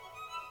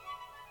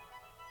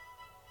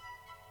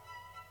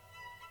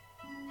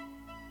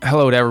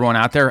Hello to everyone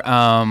out there.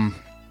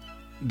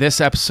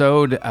 This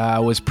episode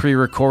was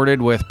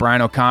pre-recorded with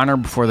Brian O'Connor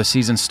before the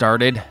season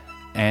started,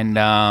 and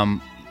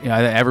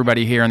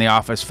everybody here in the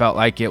office felt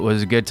like it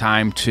was a good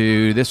time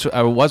to. This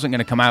wasn't going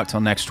to come out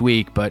till next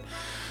week, but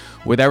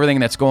with everything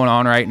that's going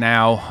on right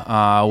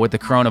now with the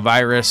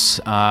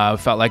coronavirus,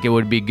 felt like it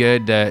would be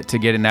good to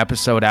get an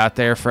episode out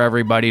there for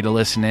everybody to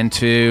listen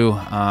into,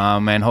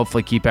 and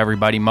hopefully keep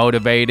everybody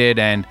motivated.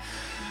 And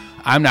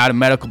I'm not a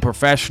medical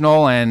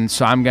professional, and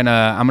so I'm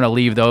gonna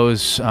leave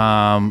those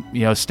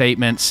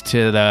statements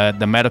to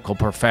the medical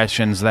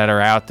professions that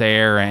are out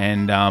there,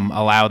 and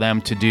allow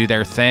them to do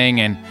their thing.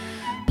 And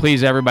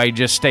please, everybody,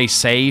 just stay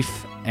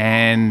safe.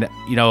 And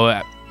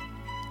I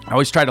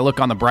always try to look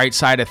on the bright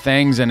side of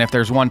things, and if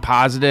there's one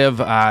positive,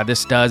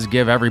 this does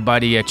give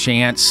everybody a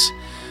chance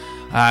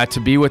to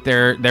be with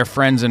their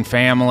friends and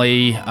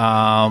family.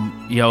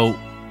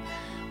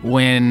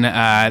 When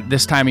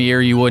this time of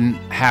year you wouldn't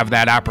have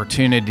that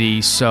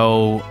opportunity.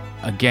 So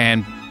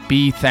again,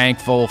 be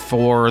thankful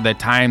for the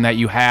time that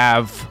you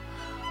have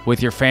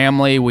with your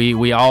family.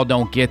 We all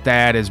don't get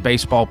that as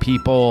baseball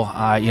people,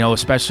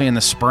 especially in the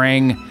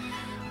spring.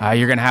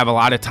 You're going to have a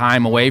lot of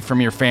time away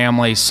from your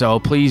family, so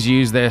please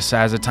use this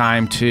as a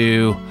time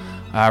to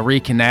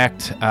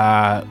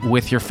reconnect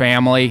with your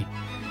family.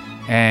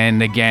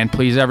 And again,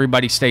 please,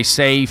 everybody, stay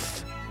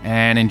safe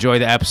and enjoy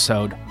the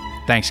episode.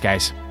 Thanks,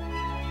 guys.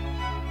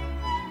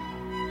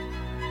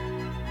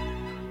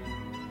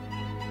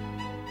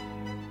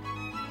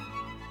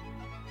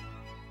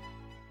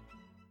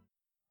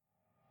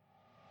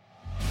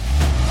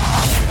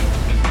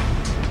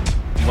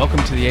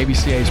 Welcome to the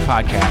ABCA's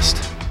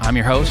podcast. I'm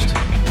your host,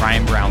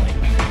 Ryan Brownlee.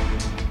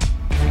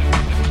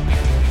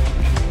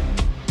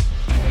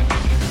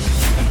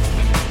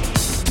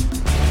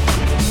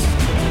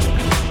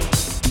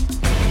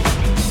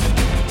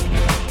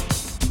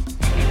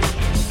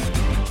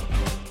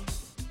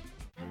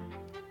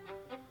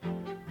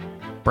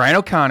 Brian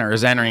O'Connor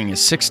is entering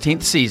his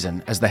 16th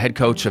season as the head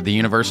coach of the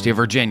University of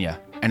Virginia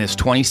and his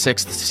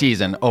 26th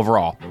season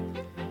overall.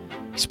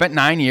 He spent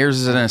 9 years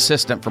as an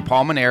assistant for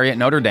Paul Maneri at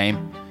Notre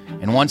Dame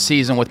and 1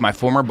 season with my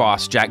former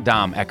boss, Jack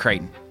Dahm, at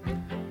Creighton.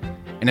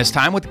 In his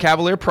time with the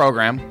Cavalier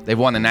program, they've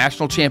won the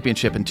national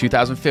championship in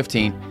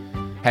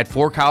 2015, had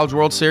 4 College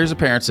World Series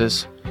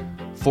appearances,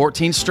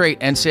 14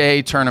 straight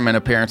NCAA tournament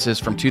appearances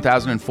from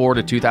 2004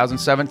 to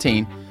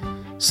 2017,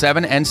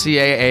 7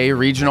 NCAA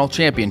regional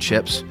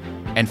championships,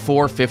 and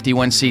 4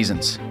 50-win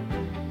seasons.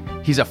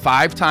 He's a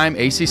 5-time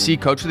ACC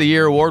Coach of the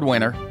Year award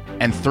winner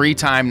and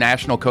 3-time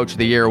National Coach of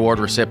the Year award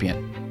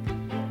recipient.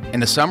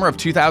 In the summer of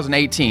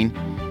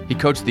 2018, he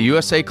coached the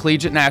USA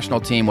Collegiate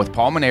National Team with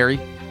Paul Maneri,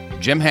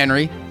 Jim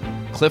Henry,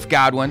 Cliff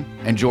Godwin,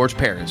 and George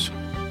Perez.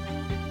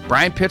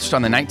 Brian pitched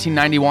on the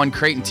 1991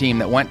 Creighton team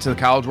that went to the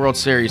College World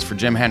Series for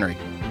Jim Henry.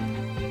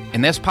 In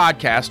this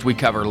podcast, we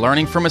cover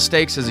learning from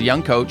mistakes as a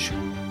young coach,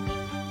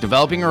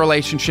 developing a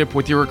relationship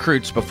with your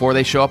recruits before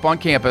they show up on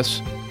campus,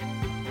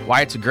 why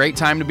it's a great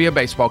time to be a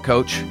baseball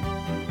coach,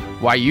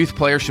 why youth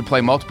players should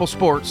play multiple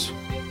sports,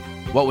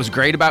 what was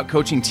great about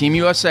coaching Team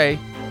USA,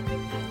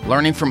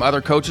 learning from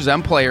other coaches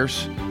and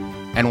players,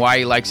 and why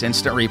he likes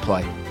instant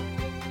replay.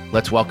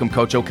 Let's welcome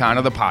Coach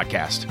O'Connor to the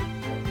podcast.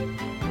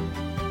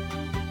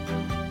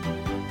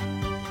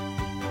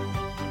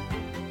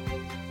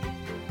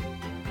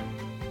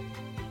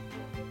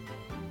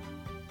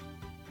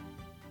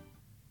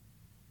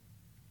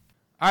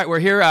 All right, we're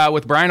here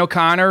with Brian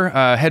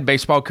O'Connor, head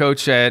baseball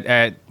coach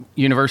at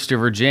University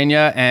of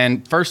Virginia.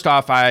 And first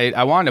off,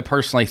 I wanted to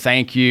personally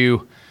thank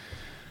you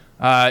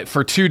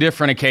for 2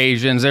 different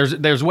occasions.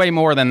 There's way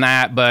more than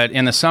that, but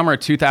in the summer of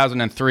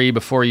 2003,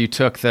 before you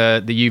took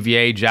the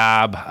UVA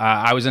job,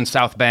 I was in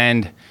South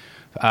Bend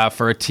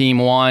for a Team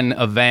 1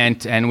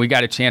 event, and we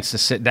got a chance to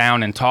sit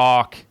down and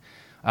talk.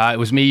 It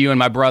was me, you, and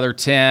my brother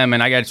Tim,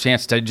 and I got a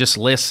chance to just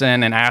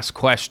listen and ask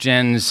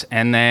questions.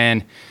 And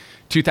then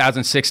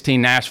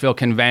 2016 Nashville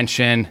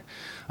convention,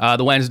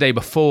 the Wednesday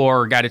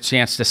before, got a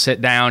chance to sit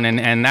down,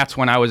 and that's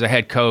when I was a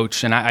head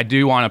coach. And I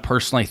do want to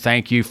personally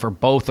thank you for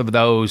both of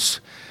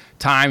those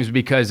times,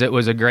 because it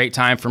was a great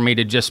time for me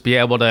to just be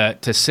able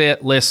to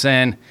sit,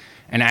 listen,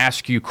 and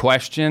ask you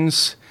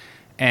questions.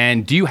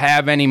 And do you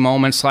have any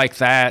moments like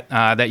that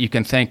that you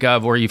can think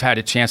of where you've had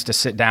a chance to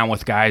sit down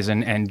with guys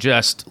and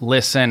just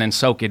listen and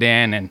soak it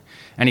in? And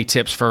any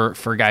tips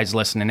for guys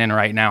listening in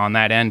right now on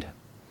that end?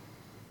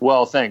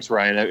 Well, thanks,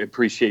 Ryan. I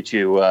appreciate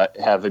you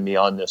having me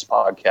on this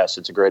podcast.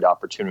 It's a great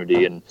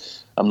opportunity, and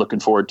I'm looking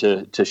forward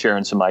to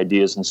sharing some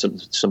ideas and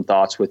some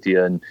thoughts with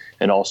you,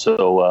 and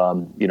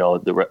also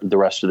the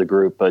rest of the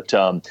group. But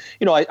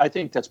I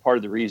think that's part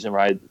of the reason,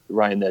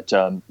 Ryan,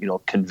 that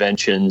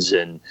conventions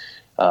and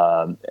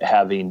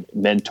having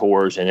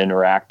mentors and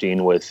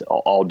interacting with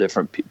all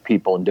different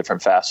people in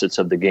different facets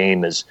of the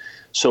game is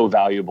so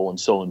valuable and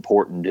so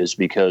important, is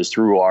because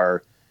through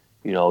our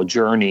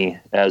journey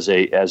as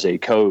a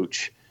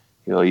coach,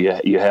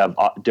 you have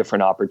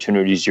different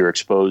opportunities. You're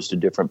exposed to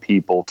different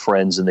people,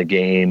 friends in the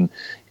game,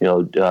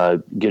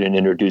 getting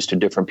introduced to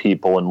different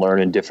people and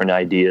learning different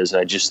ideas.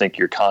 I just think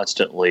you're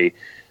constantly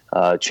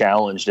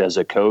challenged as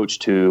a coach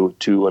to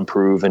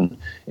improve and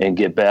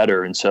get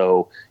better. And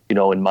so,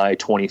 in my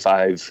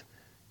 25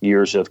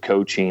 years of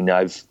coaching,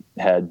 I've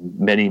had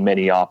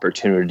many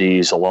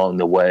opportunities along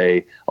the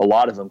way. A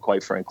lot of them,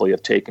 quite frankly,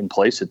 have taken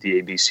place at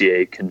the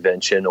ABCA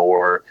convention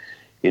or,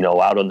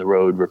 out on the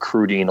road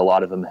recruiting. A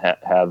lot of them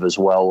have as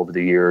well over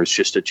the years.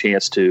 Just a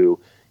chance to,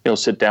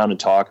 sit down and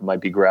talk. It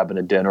might be grabbing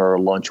a dinner or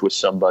lunch with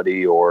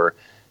somebody, or,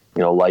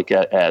 like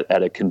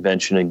at a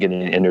convention and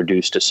getting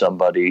introduced to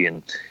somebody.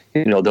 And,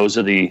 those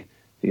are the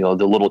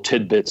little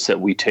tidbits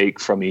that we take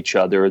from each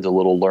other, the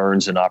little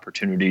learns and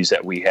opportunities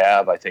that we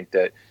have, I think,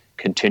 that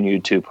continue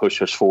to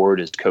push us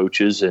forward as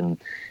coaches and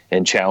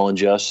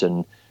challenge us.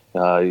 And,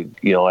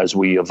 as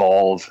we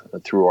evolve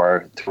through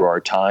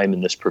our time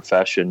in this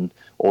profession,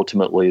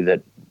 ultimately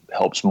that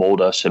helps mold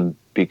us and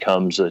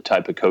becomes the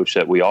type of coach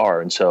that we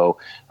are. And so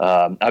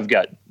I've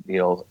got,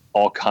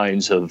 all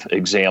kinds of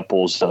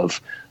examples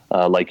of,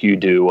 like you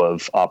do,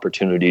 of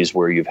opportunities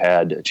where you've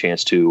had a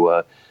chance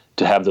to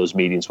have those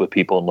meetings with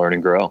people and learn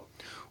and grow.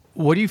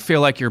 What do you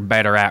feel like you're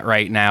better at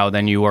right now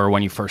than you were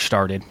when you first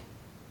started?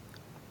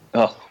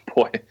 Oh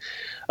boy.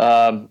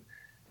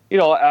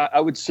 I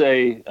would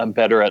say I'm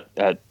better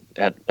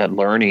at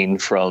learning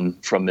from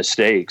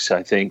mistakes.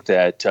 I think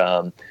that,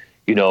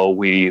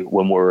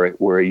 when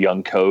we're a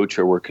young coach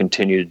or we're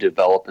continuing to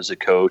develop as a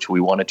coach, we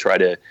want to try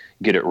to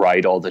get it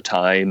right all the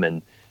time.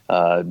 And,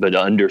 but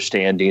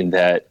understanding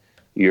that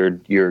you're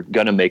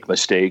going to make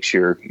mistakes,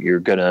 you're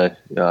going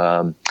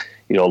to,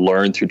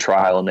 learn through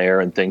trial and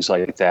error and things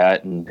like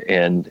that,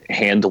 and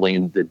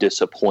handling the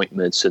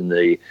disappointments and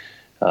the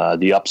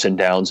ups and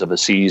downs of a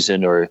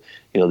season, or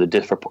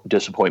the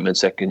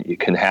disappointments that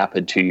can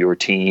happen to your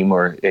team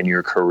or in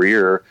your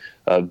career,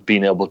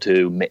 being able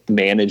to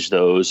manage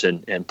those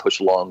and push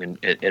along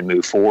and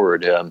move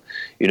forward.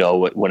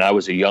 When I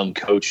was a young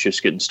coach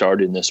just getting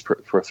started in this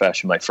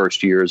profession, my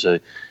first year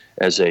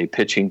as a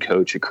pitching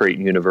coach at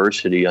Creighton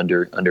University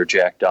under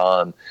Jack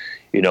Dahm,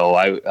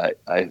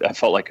 I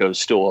felt like I was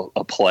still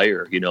a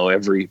player.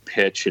 Every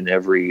pitch and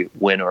every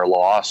win or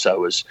loss, I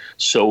was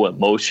so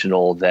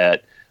emotional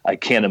that I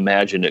can't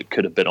imagine it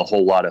could have been a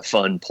whole lot of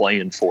fun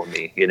playing for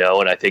me, and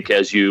I think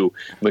as you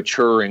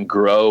mature and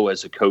grow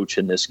as a coach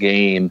in this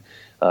game,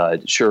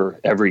 sure,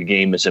 every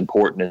game is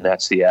important, and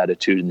that's the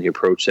attitude and the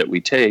approach that we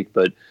take.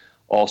 But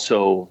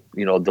also,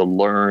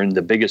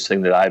 the biggest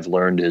thing that I've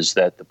learned is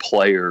that the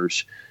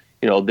players,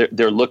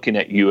 they're looking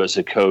at you as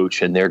a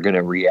coach, and they're going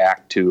to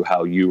react to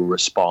how you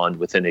respond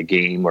within a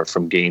game or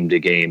from game to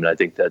game. And I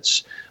think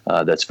that's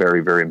very,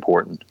 very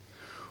important.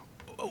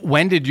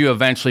 When did you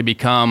eventually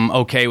become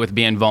okay with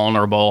being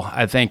vulnerable?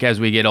 I think as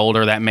we get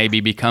older, that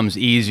maybe becomes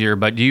easier.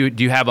 But do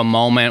you have a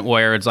moment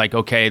where it's like,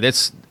 okay,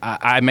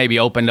 I maybe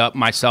opened up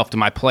myself to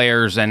my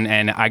players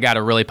and I got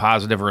a really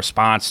positive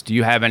response? Do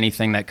you have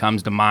anything that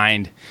comes to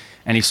mind?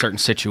 Any certain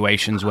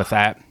situations with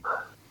that?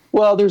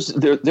 Well, there's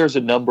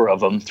a number of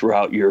them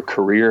throughout your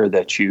career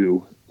that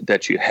you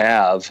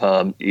have.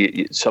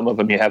 Some of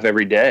them you have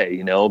every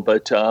day,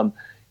 But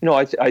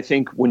I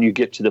think when you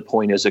get to the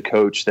point as a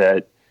coach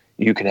that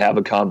you can have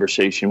a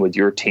conversation with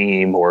your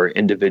team or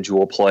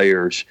individual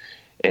players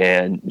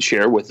and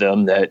share with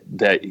them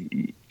that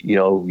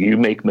you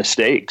make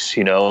mistakes,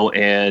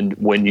 and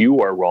when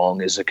you are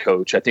wrong as a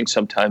coach. I think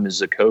sometimes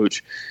as a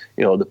coach,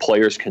 the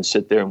players can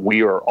sit there, and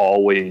we are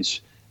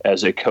always,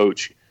 as a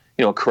coach,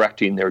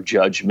 correcting their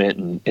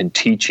judgment and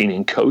teaching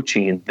and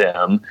coaching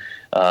them.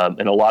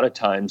 And a lot of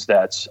times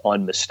that's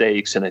on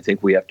mistakes. And I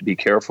think we have to be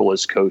careful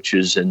as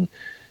coaches and,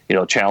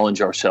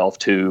 challenge ourselves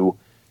to,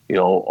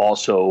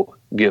 also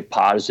give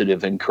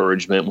positive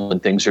encouragement when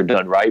things are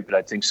done right. But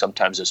I think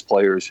sometimes as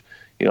players,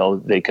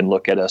 they can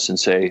look at us and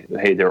say,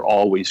 hey, they're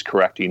always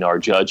correcting our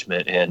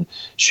judgment, and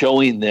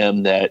showing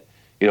them that,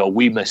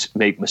 we must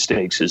make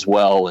mistakes as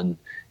well, and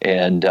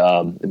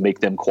make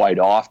them quite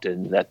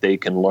often, that they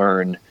can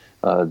learn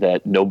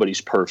that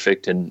nobody's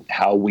perfect, and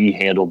how we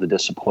handle the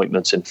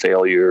disappointments and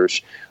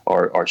failures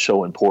are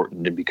so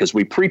important. And because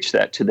we preach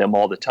that to them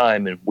all the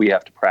time, and we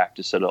have to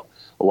practice it a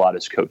lot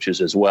as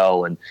coaches as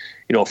well. And,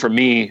 for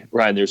me,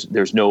 Ryan,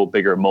 there's no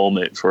bigger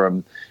moment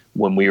from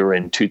when we were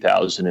in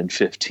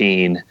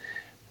 2015,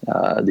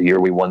 the year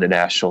we won the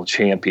national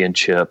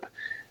championship.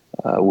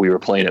 We were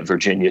playing at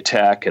Virginia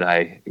Tech, and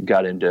I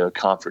got into a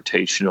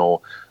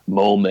confrontational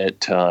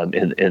moment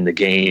in the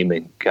game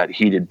and got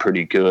heated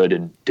pretty good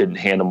and didn't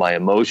handle my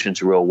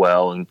emotions real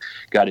well and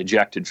got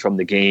ejected from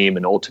the game,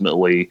 and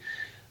ultimately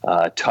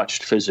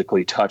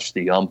physically touched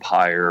the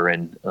umpire.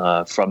 And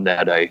from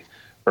that, I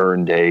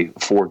earned a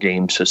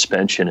 4-game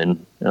suspension,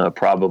 and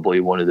probably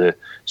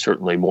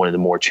certainly one of the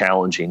more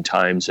challenging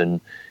times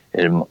in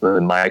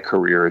my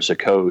career as a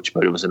coach.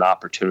 But it was an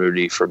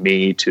opportunity for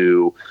me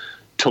to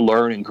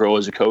learn and grow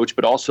as a coach,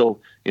 but also,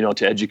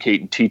 to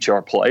educate and teach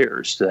our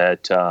players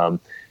that,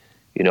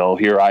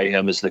 here I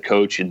am as the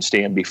coach and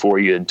stand before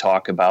you and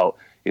talk about,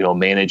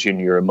 managing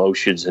your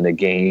emotions in a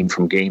game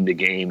from game to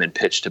game and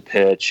pitch to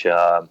pitch.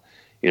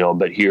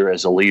 But here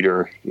as a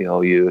leader,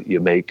 you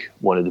make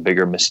one of the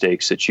bigger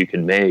mistakes that you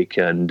can make.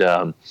 And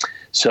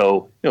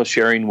so,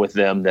 sharing with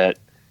them that,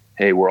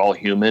 hey, we're all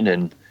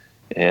human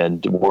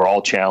and we're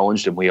all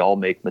challenged and we all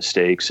make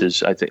mistakes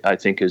is I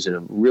think is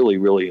a really,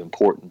 really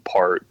important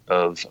part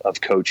of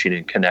coaching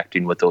and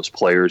connecting with those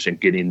players and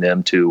getting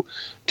them to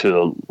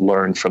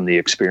learn from the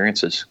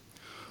experiences.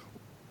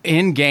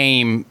 In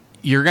game,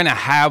 you're going to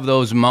have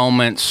those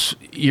moments.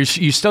 You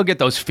still get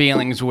those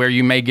feelings where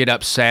you may get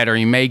upset or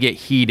you may get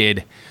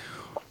heated.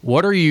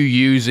 What are you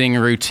using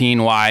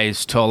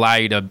routine-wise to allow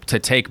you to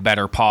take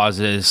better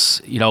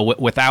pauses,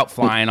 without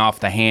flying off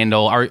the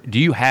handle? Do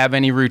you have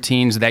any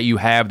routines that you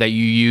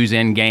use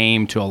in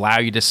game to allow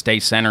you to stay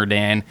centered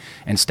in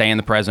and stay in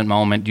the present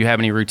moment? Do you have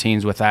any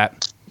routines with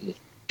that?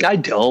 I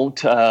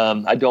don't.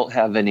 I don't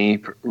have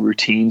any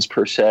routines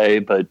per se,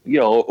 but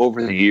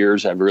over the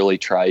years, I've really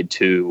tried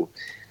to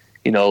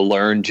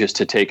learn just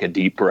to take a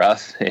deep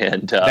breath.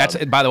 And that's,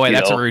 by the way,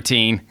 that's a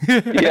routine.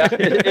 Yeah,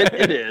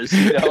 it is.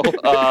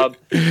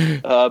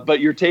 But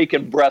you're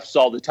taking breaths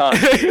all the time.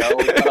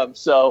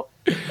 So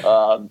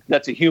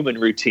that's a human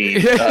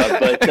routine.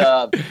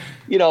 But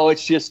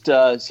it's just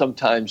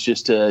sometimes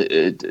just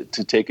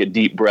to take a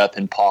deep breath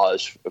and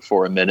pause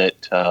for a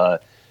minute.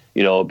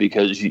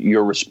 Because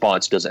your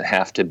response doesn't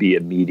have to be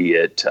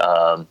immediate.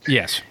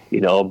 Yes.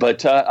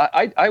 But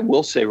I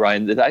will say,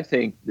 Ryan, that I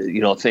think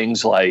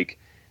things like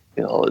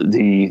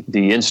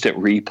the instant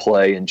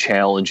replay and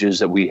challenges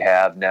that we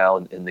have now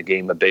in the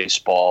game of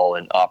baseball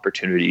and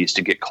opportunities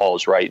to get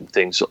calls right and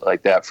things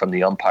like that from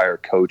the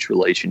umpire-coach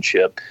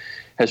relationship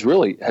has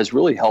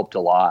really helped a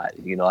lot.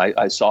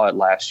 I saw it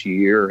last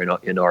year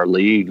in our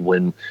league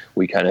when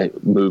we kind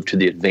of moved to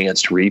the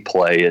advanced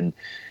replay, and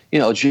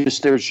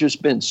there's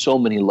just been so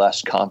many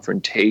less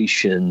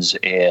confrontations,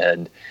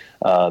 and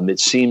it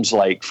seems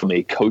like from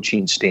a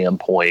coaching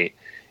standpoint,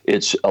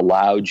 it's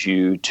allowed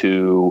you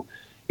to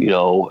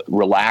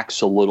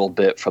relax a little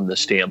bit from the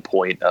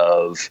standpoint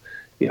of,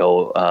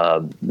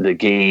 the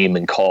game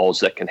and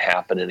calls that can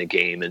happen in a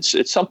game.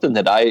 It's something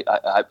that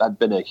I've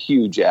been a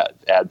huge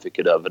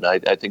advocate of, and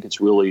I think it's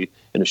really,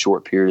 in a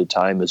short period of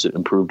time, has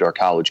improved our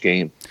college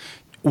game.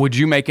 Would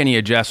you make any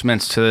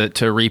adjustments to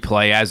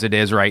replay as it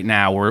is right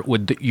now, or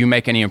would you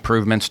make any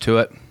improvements to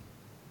it?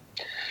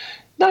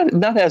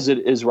 Not as it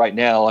is right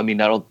now. I mean,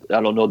 I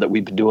don't know that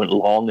we've been doing it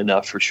long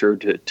enough for sure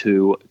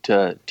to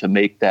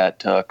make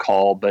that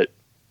call, but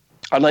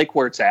I like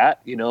where it's at,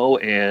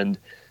 and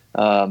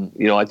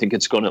I think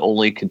it's going to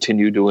only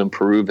continue to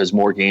improve as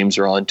more games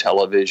are on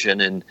television.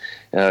 And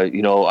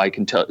I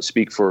can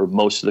speak for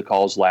most of the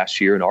calls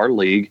last year in our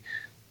league.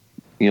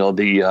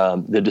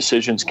 The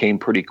decisions came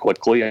pretty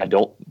quickly. I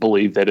don't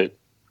believe that it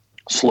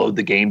slowed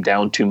the game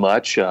down too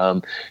much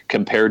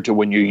compared to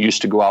when you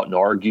used to go out and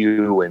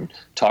argue and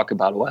talk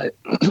about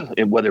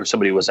whether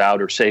somebody was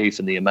out or safe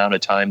and the amount of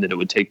time that it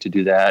would take to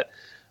do that.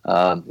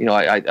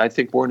 I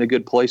think we're in a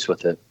good place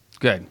with it.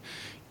 Good.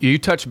 You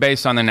touched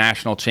base on the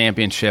national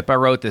championship. I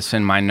wrote this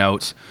in my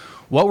notes.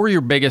 What were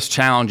your biggest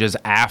challenges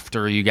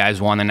after you guys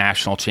won the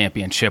national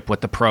championship with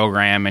the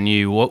program and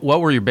you?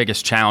 What were your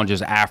biggest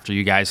challenges after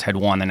you guys had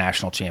won the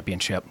national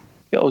championship?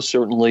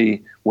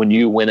 Certainly when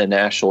you win a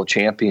national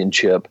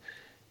championship,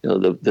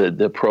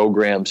 the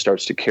program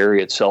starts to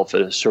carry itself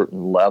at a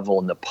certain level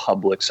in the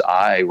public's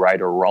eye,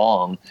 right or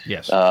wrong.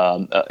 Yes.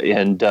 So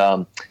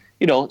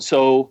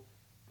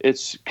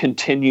it's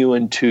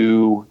continuing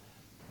to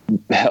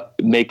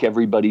make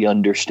everybody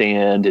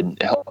understand and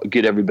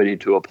get everybody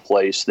to a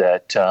place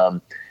that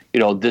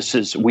this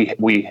is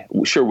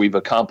we've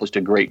accomplished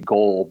a great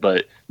goal,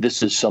 but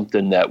this is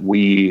something that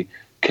we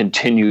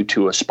continue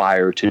to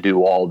aspire to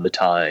do all the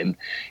time.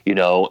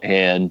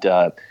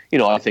 I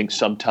think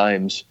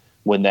sometimes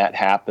when that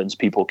happens,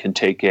 people can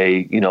take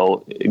a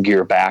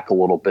gear back a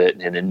little bit,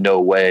 and in no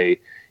way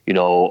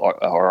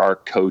are our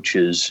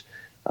coaches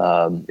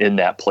in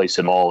that place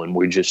at all, and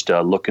we're just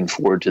looking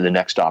forward to the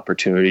next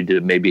opportunity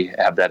to maybe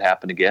have that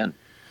happen again.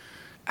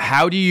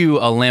 How do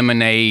you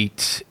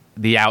eliminate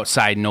the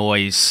outside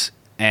noise?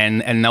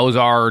 And those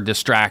are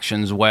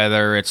distractions,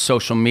 whether it's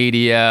social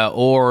media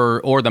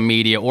or the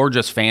media or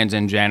just fans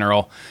in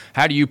general.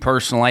 How do you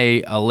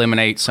personally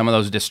eliminate some of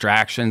those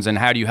distractions, and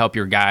how do you help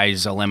your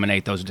guys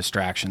eliminate those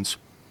distractions?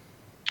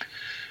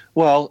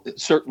 Well,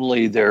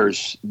 certainly there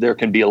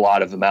can be a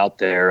lot of them out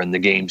there, and the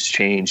game's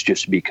changed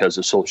just because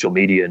of social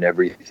media and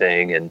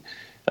everything, and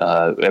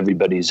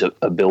everybody's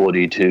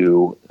ability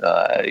to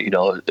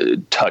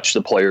touch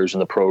the players in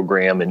the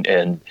program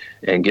and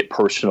get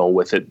personal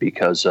with it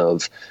because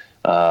of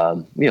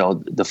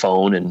the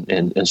phone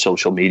and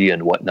social media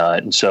and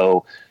whatnot. And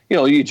so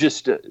you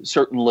just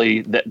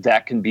certainly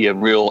that can be a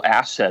real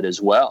asset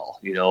as well,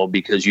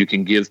 because you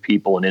can give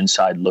people an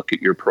inside look at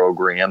your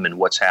program and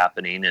what's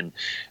happening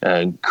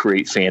and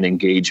create fan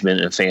engagement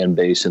and a fan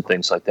base and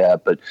things like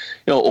that. But,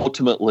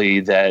 ultimately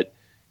that,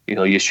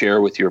 you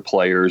share with your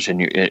players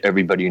and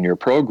everybody in your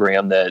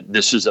program that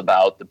this is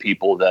about the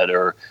people that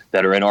are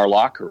in our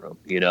locker room,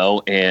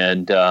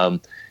 and,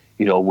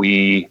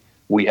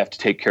 we have to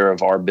take care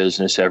of our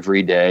business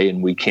every day,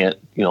 and we can't,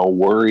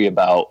 worry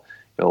about,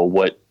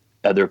 what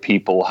other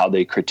people, how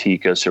they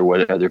critique us or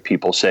what other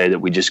people say, that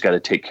we just got to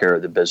take care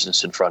of the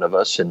business in front of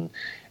us. And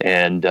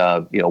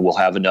we'll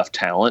have enough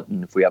talent.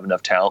 And if we have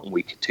enough talent and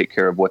we can take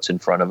care of what's in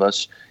front of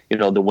us,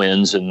 the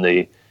wins and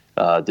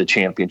the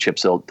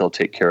championships, they'll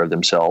take care of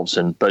themselves.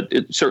 But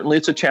certainly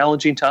it's a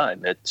challenging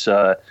time. It's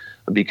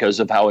because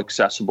of how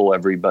accessible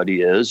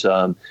everybody is.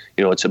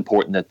 It's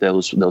important that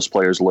those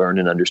players learn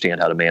and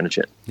understand how to manage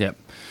it. Yep.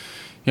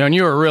 And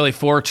you were really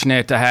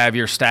fortunate to have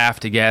your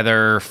staff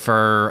together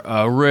for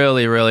a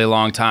really, really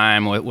long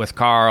time with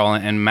Carl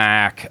and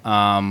Mac.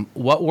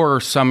 What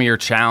were some of your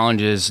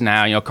challenges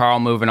now?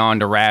 Carl moving on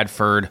to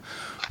Radford.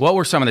 What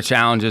were some of the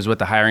challenges with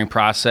the hiring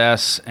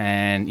process?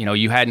 And,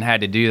 you hadn't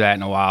had to do that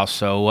in a while.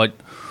 So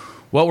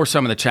what were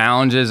some of the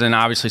challenges and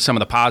obviously some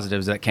of the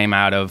positives that came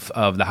out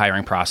of the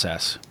hiring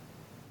process?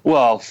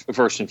 Well,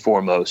 first and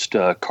foremost,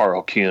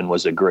 Carl Kuhn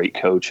was a great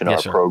coach in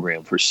our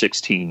program for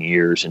 16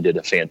 years and did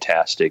a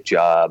fantastic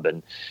job.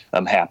 And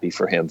I'm happy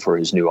for him for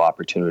his new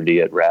opportunity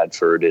at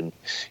Radford. And,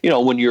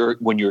 when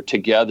you're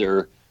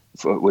together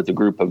with a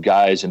group of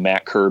guys, and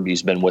Matt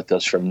Kirby's been with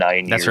us from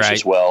 9 years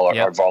as well,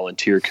 our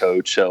volunteer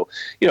coach. So,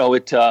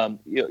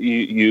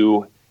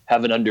 you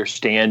have an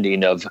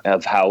understanding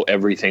of how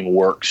everything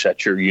works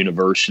at your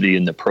university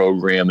and the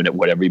program and at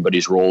what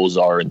everybody's roles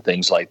are and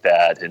things like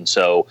that. And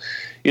so,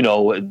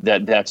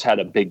 that's had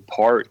a big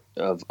part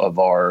of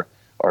our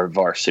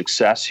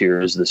success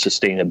here is the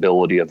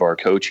sustainability of our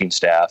coaching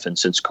staff. And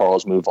since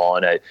Carl's move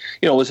on, it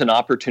was an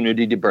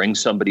opportunity to bring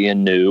somebody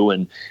in new.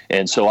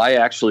 And so I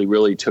actually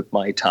really took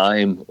my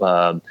time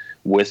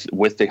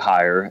with the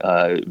hire.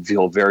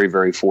 Feel very,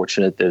 very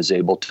fortunate that I was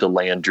able to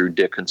land Drew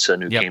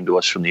Dickinson, who came to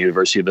us from the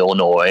University of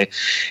Illinois,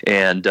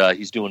 and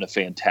he's doing a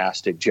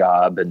fantastic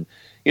job. And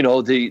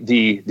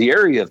the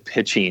area of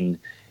pitching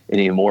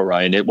anymore,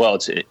 Ryan,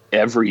 it's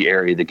every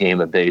area of the game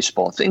of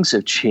baseball. Things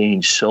have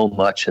changed so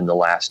much in the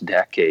last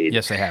decade.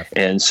 Yes, they have.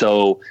 And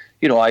so,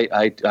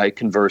 I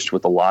conversed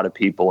with a lot of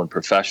people in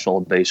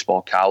professional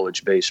baseball,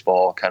 college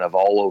baseball, kind of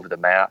all over the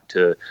map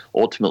to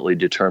ultimately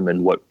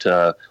determine what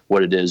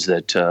it is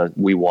that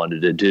we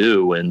wanted to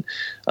do. And,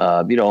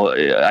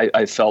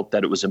 I felt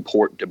that it was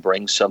important to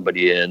bring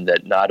somebody in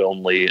that not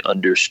only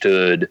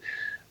understood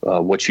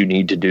what you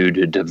need to do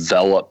to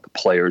develop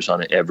players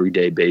on an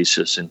everyday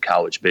basis in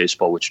college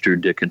baseball, which Drew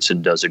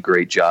Dickinson does a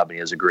great job, and he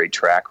has a great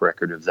track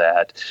record of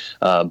that.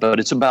 But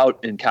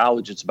in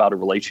college, it's about a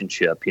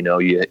relationship.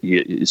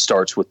 It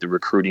starts with the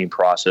recruiting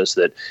process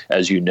that,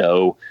 as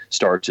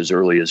starts as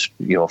early as,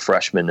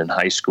 freshman in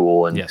high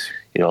school. And,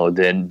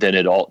 then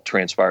it all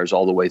transpires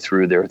all the way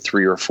through their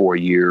 3 or 4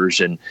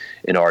 years in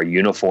our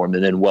uniform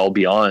and then well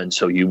beyond.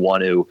 So you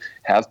want to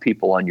have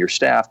people on your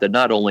staff that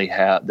not only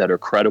that are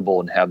credible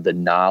and have the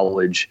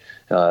knowledge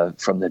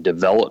from the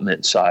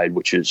development side,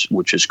 which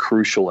is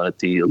crucial at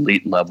the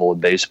elite level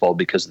of baseball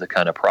because of the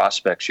kind of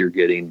prospects you're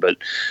getting,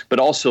 but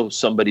also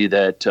somebody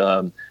that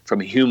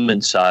from a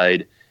human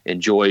side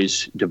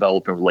enjoys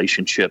developing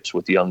relationships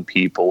with young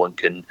people and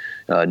can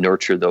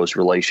nurture those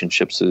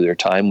relationships through their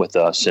time with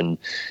us. And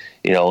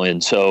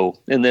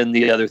then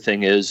the other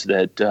thing is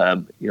that,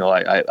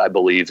 I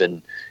believe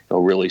in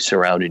really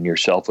surrounding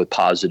yourself with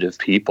positive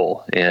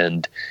people.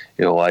 And,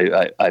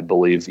 I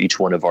believe each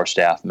one of our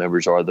staff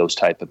members are those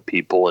type of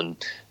people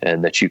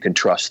and that you can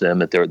trust them,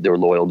 that they're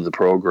loyal to the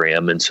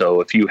program. And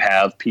so if you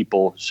have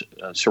people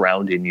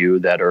surrounding you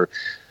that are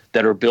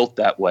built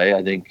that way,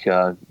 I think,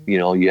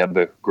 you have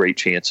a great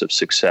chance of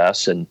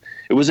success. And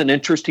it was an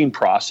interesting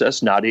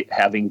process, not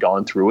having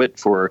gone through it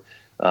for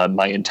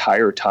my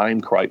entire time,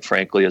 quite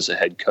frankly, as a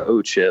head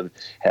coach. Have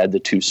had the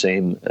two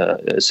same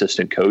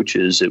assistant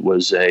coaches. It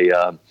was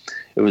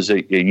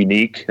a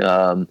unique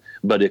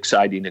but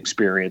exciting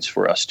experience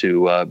for us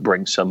to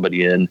bring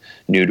somebody in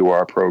new to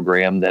our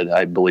program that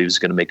I believe is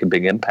going to make a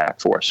big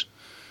impact for us.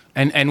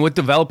 And with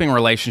developing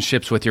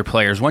relationships with your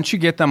players, once you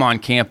get them on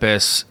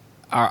campus,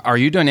 are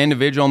you doing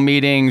individual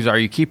meetings? Are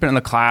you keeping it in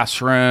the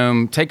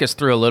classroom? Take us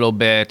through a little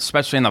bit,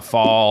 especially in the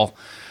fall,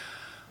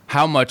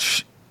 how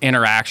much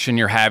interaction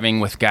you're having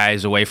with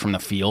guys away from the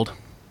field?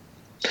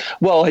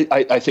 Well,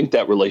 I think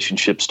that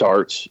relationship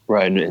starts,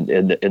 right,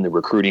 in the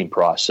recruiting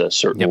process,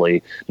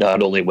 certainly,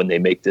 not only when they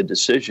make the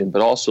decision,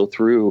 but also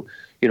through,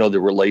 the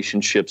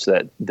relationships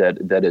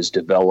that is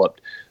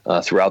developed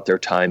throughout their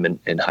time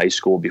in high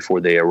school before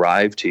they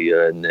arrive to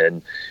you. And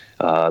then,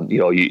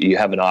 you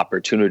have an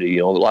opportunity.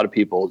 A lot of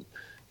people,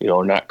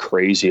 are not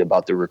crazy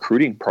about the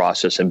recruiting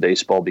process in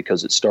baseball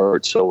because it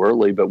starts so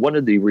early. But one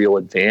of the real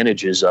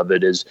advantages of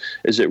it is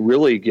it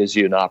really gives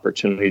you an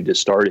opportunity to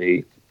start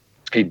a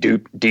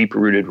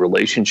deep-rooted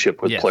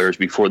relationship with players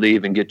before they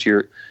even get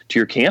to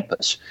your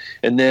campus.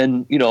 And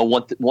then,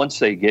 once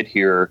they get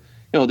here,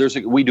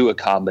 we do a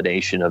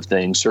combination of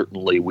things.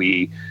 Certainly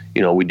we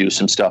do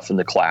some stuff in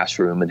the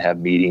classroom and have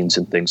meetings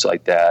and things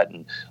like that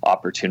and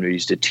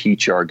opportunities to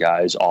teach our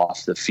guys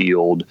off the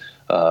field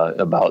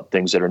about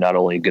things that are not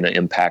only going to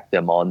impact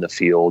them on the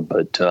field,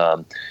 but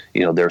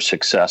their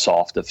success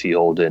off the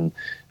field. And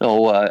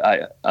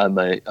I'm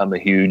a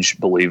huge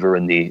believer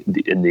in the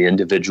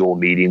individual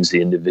meetings,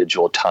 the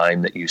individual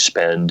time that you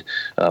spend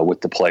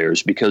with the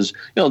players, because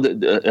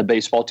a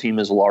baseball team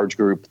is a large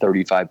group.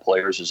 35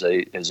 players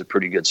is a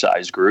pretty good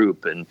sized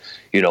group, and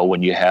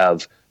when you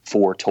have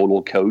 4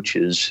 total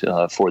coaches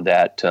for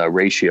that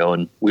ratio,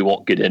 and we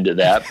won't get into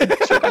that. But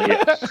certainly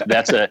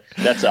that's a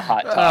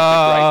hot topic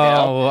right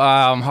now. Oh,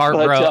 I'm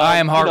heartbroken. I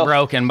am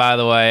heartbroken. By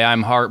the way,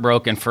 I'm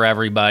heartbroken for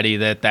everybody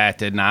that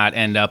did not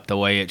end up the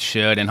way it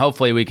should, and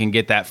hopefully we can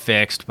get that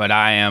fixed. But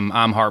I'm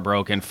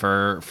heartbroken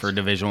for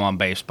Division I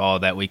baseball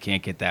that we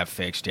can't get that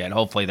fixed yet.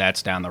 Hopefully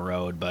that's down the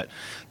road, but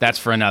that's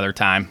for another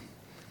time.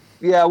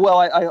 Yeah, well,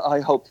 I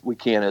hope we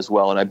can as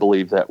well, and I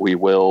believe that we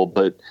will.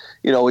 But,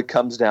 it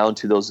comes down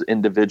to those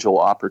individual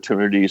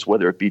opportunities,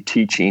 whether it be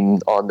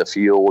teaching on the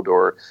field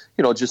or,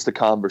 just the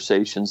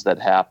conversations that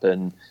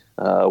happen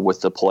with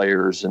the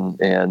players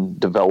and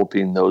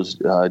developing those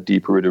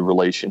deep-rooted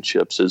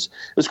relationships is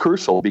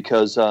crucial,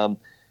 because,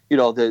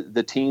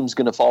 the team's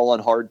going to fall on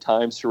hard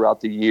times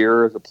throughout the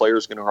year. The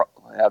player's going to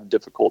have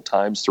difficult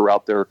times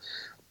throughout their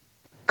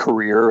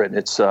career, and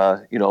it's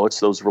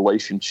those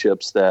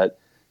relationships that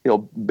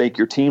make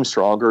your team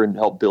stronger and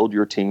help build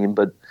your team.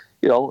 But,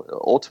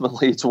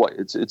 ultimately it's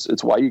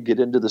why you get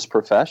into this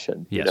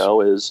profession,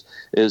 yes.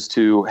 is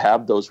to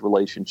have those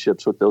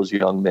relationships with those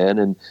young men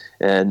and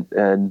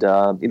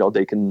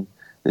they can,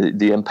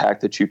 the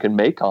impact that you can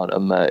make on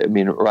them. I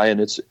mean, Ryan,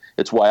 it's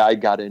why I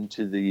got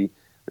into the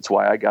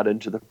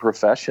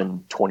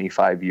profession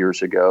 25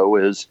 years ago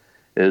is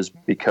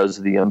because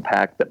of the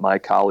impact that my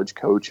college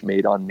coach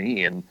made on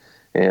me. And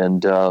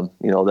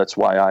that's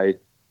why I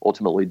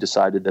ultimately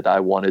decided that I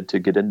wanted to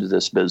get into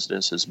this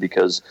business, is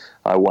because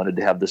I wanted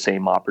to have the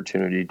same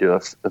opportunity to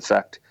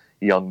affect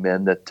young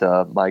men that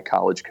my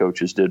college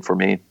coaches did for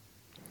me.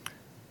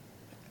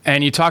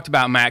 And you talked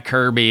about Matt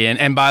Kirby,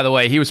 and by the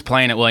way, he was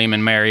playing at William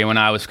and Mary when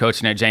I was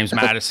coaching at James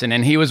Madison,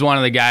 and he was one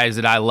of the guys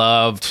that I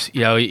loved.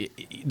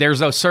 There's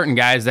those certain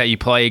guys that you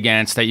play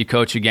against, that you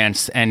coach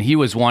against, and he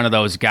was one of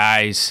those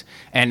guys.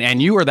 And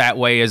you were that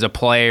way as a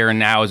player and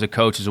now as a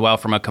coach as well,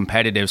 from a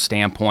competitive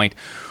standpoint.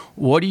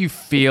 What do you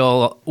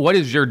feel? What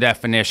is your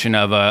definition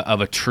of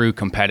a true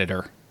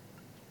competitor?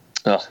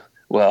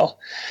 Well,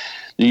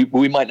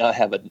 we might not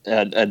have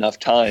enough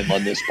time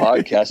on this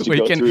podcast to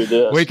go through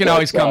this. We can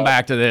always come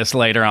back to this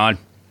later on.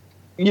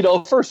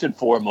 First and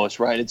foremost,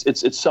 right?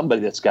 It's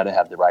somebody that's got to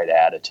have the right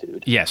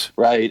attitude. Yes.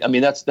 Right. I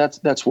mean,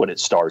 that's what it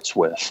starts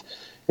with.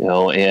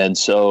 And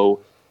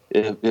so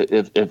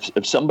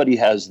if somebody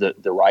has the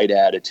right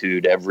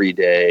attitude every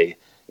day,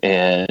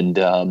 and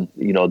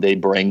they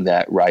bring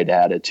that right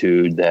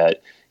attitude,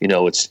 that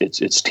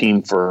it's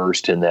team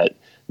first, and that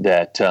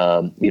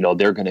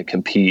they're going to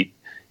compete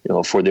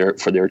for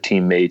their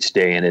teammates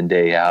day in and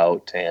day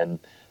out, and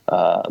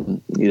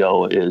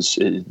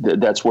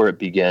that's where it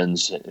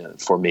begins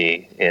for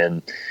me.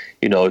 And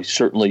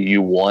certainly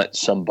you want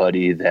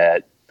somebody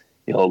that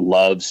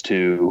loves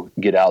to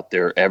get out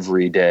there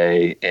every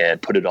day and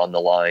put it on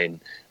the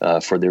line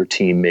for their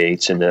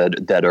teammates, and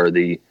that are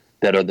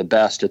the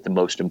best at the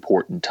most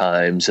important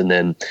times. And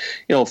then,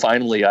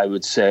 finally, I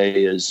would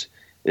say is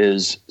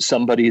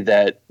somebody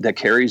that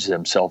carries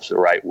themselves the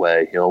right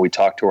way. We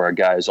talk to our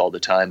guys all the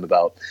time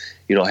about,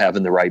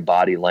 having the right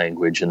body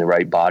language and the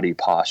right body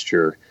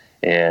posture,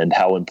 and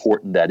how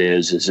important that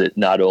is it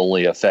not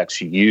only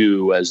affects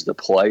you as the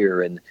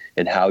player and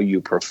how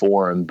you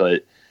perform,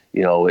 but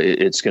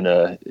it's going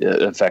to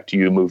affect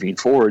you moving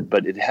forward,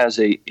 but it has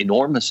a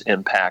enormous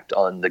impact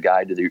on the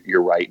guy to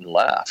your right and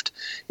left,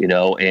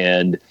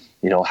 and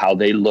how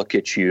they look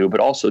at you, but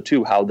also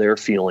too how they're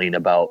feeling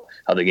about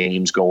how the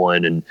game's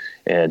going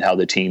and how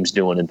the team's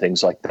doing and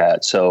things like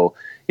that. So,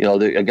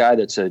 a guy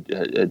that's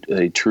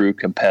a true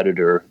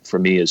competitor for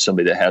me is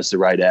somebody that has the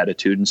right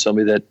attitude, and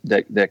somebody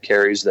that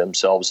carries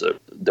themselves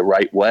the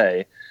right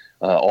way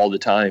all the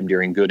time,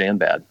 during good and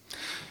bad.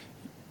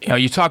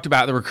 You talked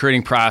about the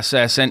recruiting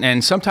process,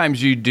 and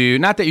sometimes you do,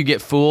 not that you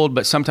get fooled,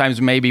 but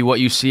sometimes maybe what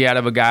you see out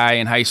of a guy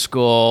in high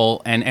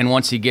school, and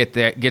once he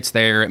gets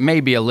there, it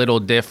may be a little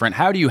different.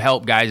 How do you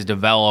help guys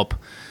develop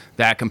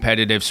that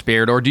competitive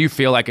spirit, or do you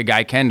feel like a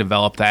guy can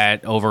develop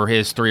that over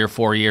his 3 or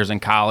 4 years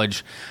in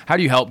college? How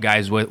do you help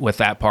guys with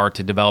that part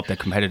to develop the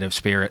competitive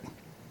spirit?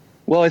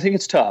 Well, I think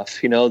it's tough.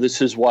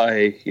 This is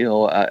why,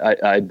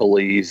 I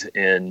believe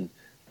in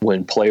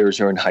when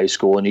players are in high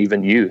school and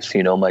even youth.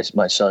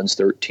 My son's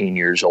 13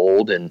 years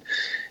old, and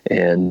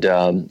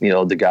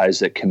the guys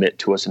that commit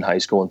to us in high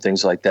school and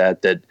things like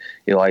that,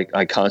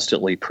 I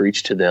constantly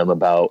preach to them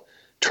about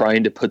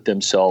trying to put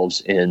themselves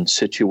in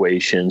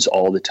situations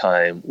all the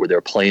time where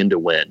they're playing to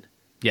win.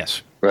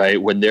 Yes. Right.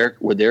 When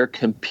they're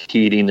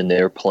competing and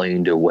they're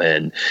playing to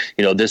win,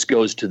 this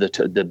goes to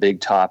the big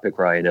topic,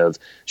 Ryan, of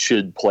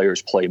should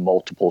players play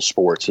multiple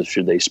sports, or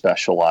should they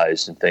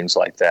specialize and things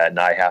like that. And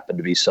I happen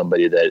to be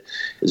somebody that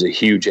is a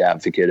huge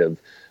advocate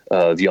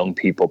of young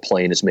people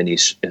playing as many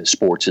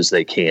sports as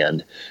they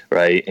can,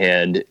 right?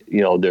 And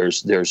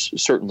there's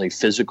certainly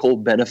physical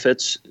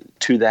benefits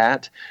to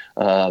that,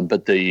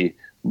 but the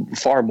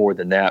far more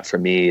than that for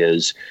me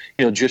is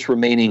just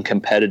remaining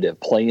competitive,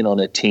 playing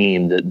on a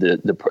team,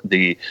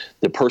 the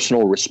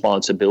personal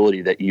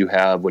responsibility that you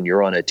have when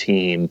you're on a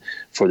team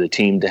for the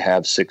team to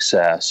have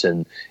success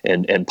and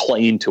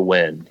playing to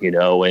win,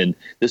 and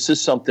this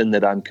is something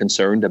that I'm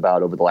concerned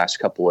about over the last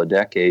couple of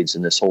decades,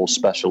 and this whole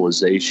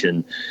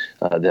specialization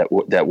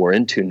that we're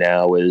into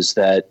now is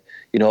that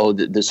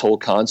this whole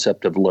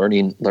concept of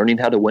learning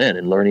how to win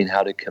and learning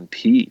how to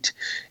compete,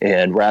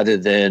 and rather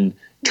than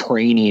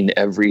training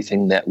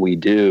everything that we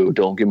do.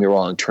 Don't get me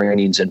wrong,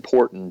 training's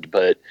important,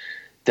 but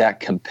that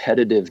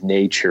competitive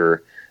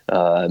nature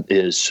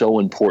is so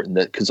important,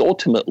 that because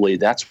ultimately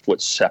that's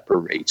what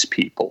separates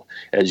people.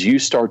 As you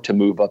start to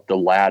move up the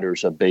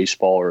ladders of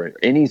baseball or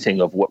anything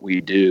of what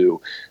we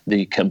do,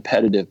 the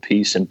competitive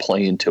piece and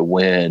playing to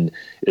win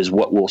is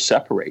what will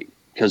separate.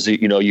 Because,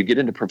 you get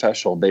into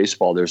professional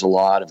baseball, there's a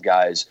lot of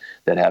guys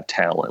that have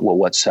talent. Well,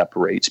 what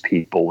separates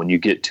people? When you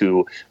get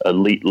to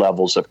elite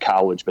levels of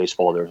college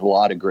baseball, there's a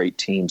lot of great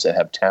teams that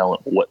have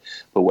talent.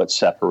 But what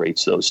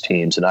separates those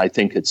teams? And I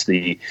think it's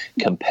the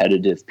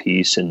competitive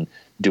piece and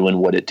doing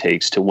what it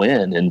takes to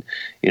win. And,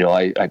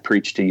 I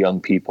preach to young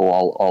people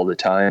all the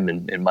time,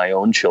 and my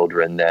own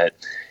children, that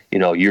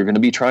you're going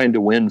to be trying to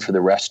win for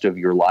the rest of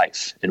your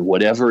life and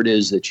whatever it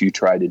is that you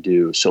try to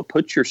do. So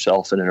put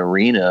yourself in an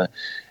arena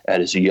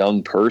as a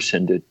young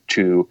person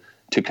to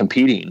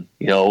competing,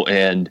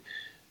 and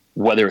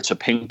whether it's a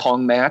ping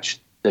pong match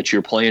that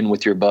you're playing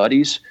with your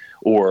buddies,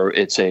 or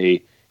it's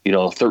a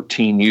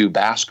 13U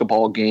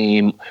basketball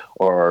game,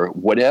 or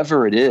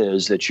whatever it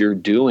is that you're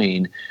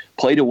doing,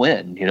 play to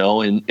win,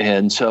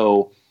 and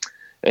so,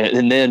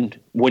 and then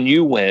when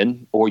you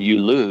win or you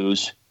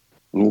lose,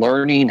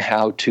 learning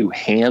how to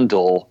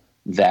handle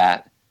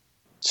that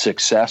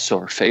success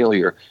or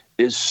failure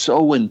is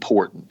so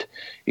important,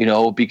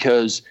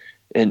 because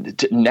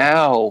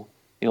now,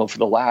 for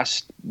the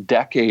last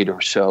decade or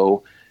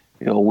so,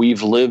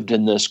 we've lived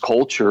in this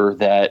culture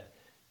that,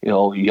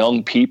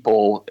 young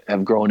people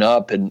have grown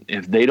up, and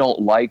if they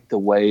don't like the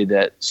way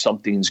that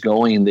something's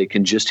going, they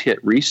can just hit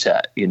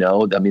reset,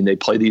 they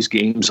play these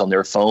games on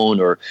their phone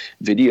or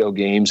video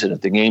games, and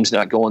if the game's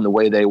not going the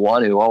way they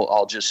want to,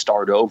 I'll just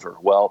start over.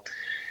 Well,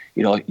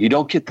 you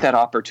don't get that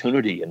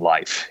opportunity in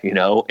life,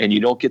 and you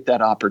don't get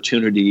that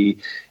opportunity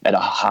at a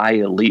high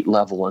elite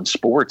level in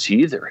sports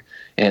either.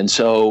 And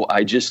so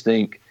I just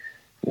think,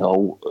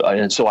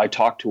 and so I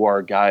talk to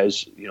our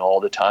guys, all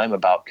the time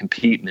about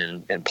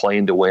competing and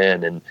playing to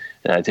win. And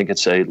I think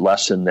it's a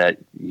lesson that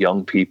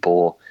young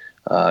people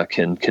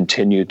can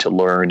continue to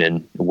learn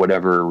in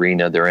whatever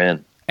arena they're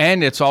in.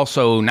 And it's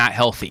also not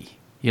healthy.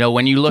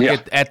 When you look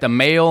at the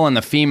male and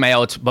the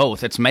female, it's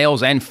both. It's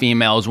males and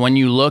females. When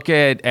you look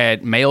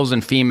at males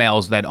and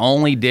females that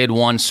only did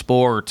one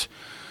sport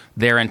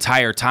their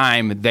entire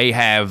time, they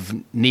have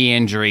knee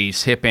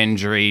injuries, hip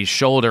injuries,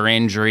 shoulder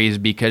injuries,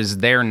 because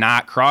they're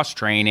not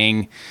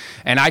cross-training.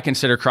 And I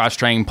consider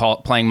cross-training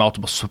playing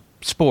multiple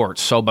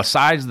sports. So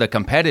besides the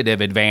competitive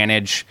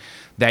advantage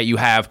that you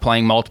have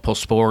playing multiple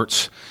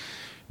sports,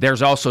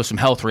 there's also some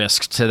health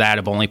risks to that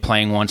of only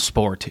playing one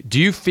sport. Do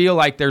you feel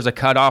like there's a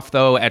cutoff,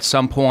 though, at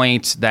some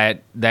point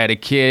that a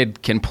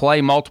kid can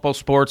play multiple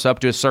sports up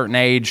to a certain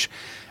age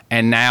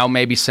and now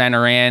maybe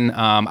center in?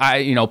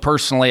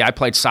 Personally, I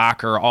played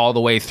soccer all the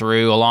way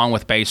through, along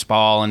with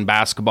baseball and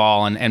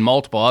basketball and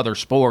multiple other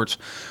sports.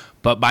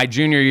 But by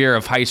junior year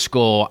of high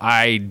school,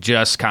 I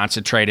just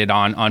concentrated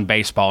on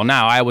baseball.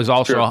 Now, I was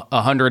also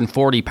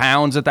 140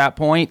 pounds at that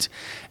point,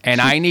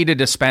 and I needed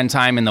to spend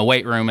time in the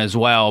weight room as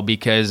well,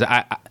 because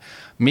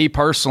me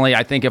personally,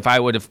 I think if I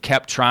would have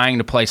kept trying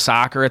to play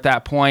soccer at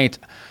that point,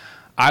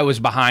 I was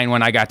behind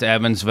when I got to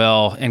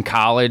Evansville in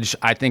college.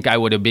 I think I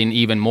would have been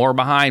even more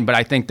behind, but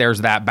I think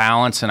there's that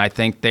balance, and I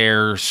think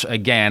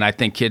I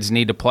think kids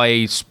need to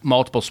play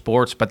multiple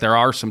sports, but there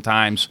are some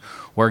times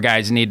where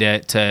guys need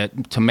to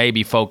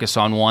maybe focus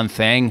on one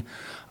thing.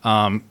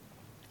 But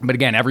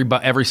again,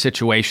 every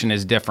situation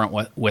is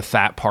different with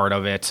that part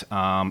of it.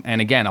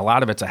 And again, a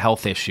lot of it's a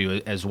health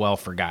issue as well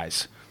for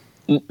guys.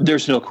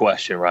 There's no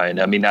question, Ryan.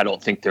 I mean, I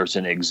don't think there's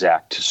an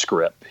exact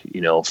script,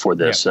 for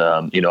this.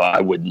 Yeah.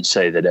 I wouldn't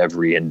say that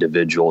every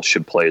individual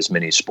should play as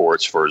many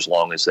sports for as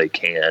long as they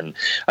can.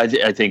 I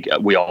think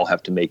we all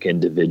have to make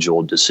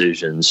individual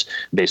decisions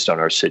based on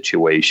our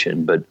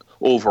situation. But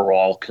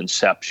overall,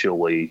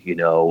 conceptually,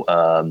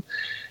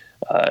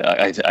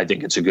 I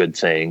think it's a good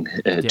thing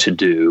to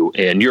do.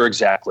 And you're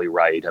exactly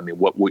right. I mean,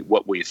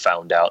 what we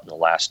found out in the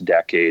last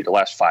decade, the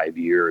last 5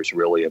 years,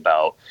 really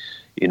about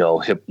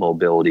hip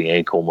mobility,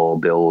 ankle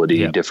mobility,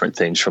 Yep. different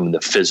things from the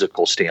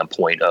physical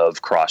standpoint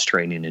of cross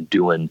training and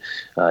doing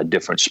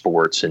different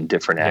sports and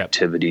different Yep.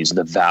 activities.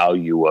 The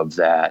value of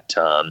that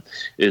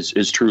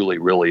is truly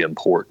really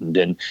important.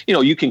 And,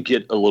 you can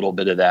get a little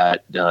bit of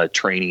that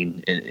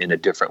training in a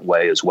different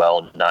way as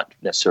well, not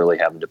necessarily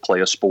having to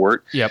play a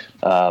sport. Yep.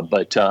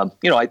 But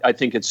I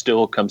think it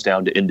still comes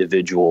down to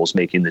individuals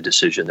making the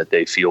decision that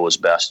they feel is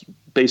best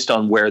based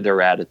on where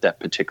they're at that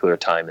particular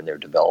time in their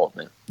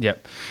development.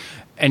 Yep.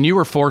 And you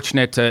were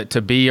fortunate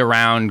to be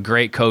around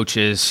great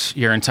coaches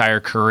your entire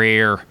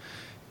career.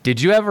 Did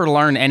you ever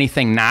learn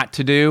anything not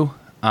to do?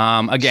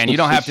 Again, you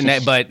don't have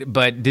to,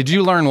 but did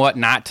you learn what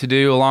not to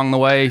do along the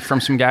way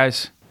from some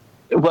guys?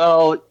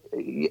 Well,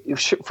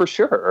 for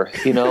sure,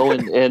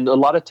 and a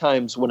lot of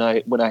times when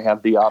I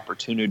have the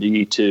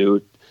opportunity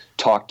to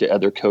talk to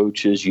other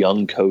coaches,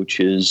 young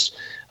coaches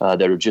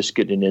that are just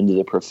getting into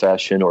the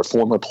profession, or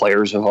former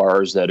players of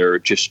ours that are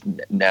just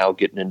now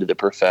getting into the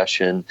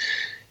profession,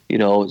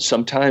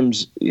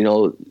 sometimes,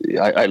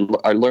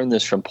 I learned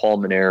this from Paul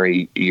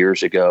Maneri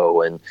years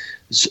ago, and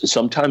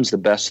sometimes the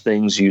best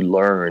things you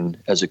learn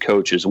as a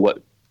coach is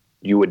what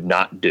you would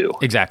not do.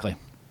 Exactly.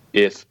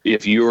 If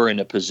you're in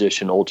a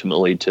position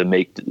ultimately to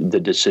make the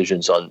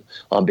decisions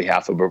on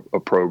behalf of a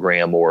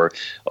program or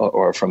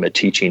from a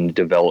teaching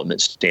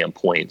development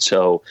standpoint.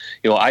 So,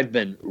 I've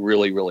been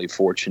really, really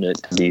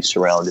fortunate to be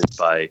surrounded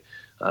by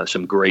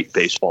some great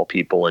baseball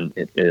people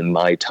in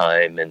my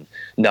time, and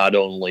not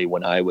only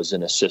when I was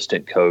an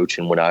assistant coach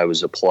and when I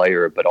was a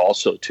player, but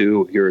also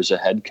too here as a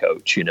head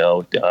coach. In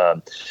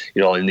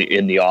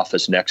the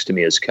office next to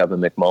me is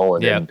Kevin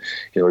McMullen, Yeah. and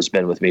has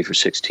been with me for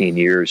 16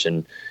 years,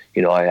 and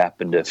I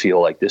happen to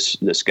feel like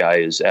this guy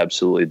is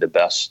absolutely the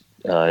best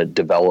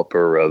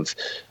developer of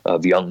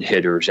young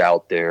hitters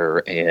out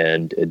there,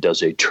 and it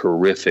does a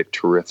terrific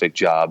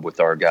job with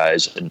our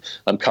guys. And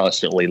I'm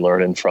constantly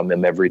learning from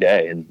him every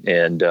day.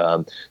 And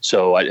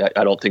so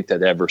I don't think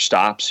that ever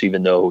stops,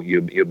 even though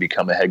you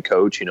become a head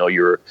coach.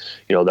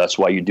 That's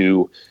why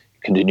you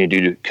continue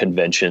to do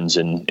conventions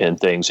and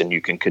things, and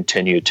you can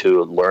continue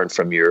to learn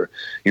from your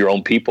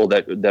own people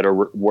that are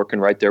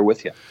working right there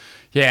with you.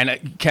 Yeah,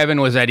 and Kevin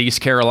was at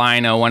East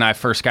Carolina when I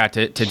first got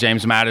to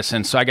James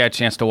Madison, so I got a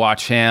chance to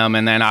watch him,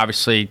 and then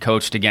obviously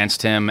coached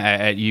against him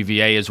at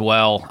UVA as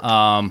well.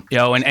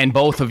 And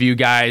both of you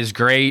guys,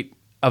 great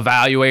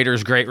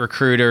evaluators, great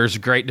recruiters,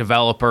 great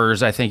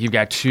developers. I think you've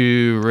got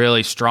two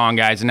really strong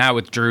guys, and now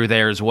with Drew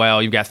there as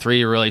well, you've got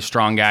three really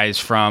strong guys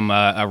from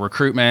a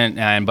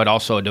recruitment but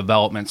also a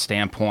development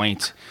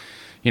standpoint.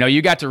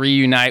 You got to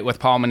reunite with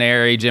Paul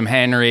Maneri, Jim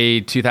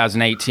Henry,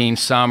 2018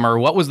 summer.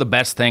 What was the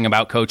best thing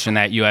about coaching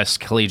that U.S.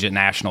 Collegiate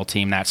National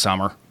team that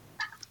summer?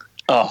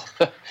 Oh,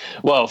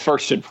 well,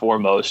 first and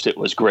foremost, it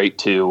was great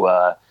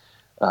to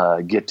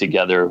get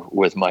together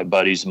with my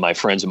buddies and my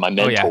friends and my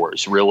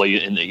mentors. Oh, yeah.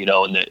 Really, in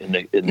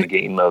the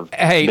game of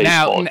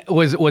baseball. Now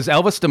was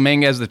Elvis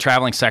Dominguez the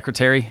traveling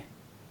secretary?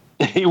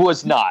 He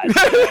was not.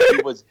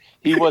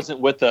 He wasn't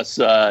with us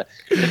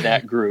in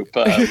that group.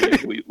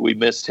 We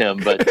missed him,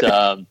 but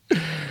I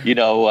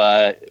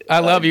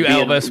love you,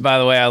 Elvis. By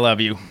the way, I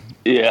love you.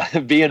 Yeah,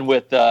 being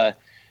with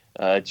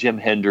Jim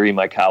Hendry,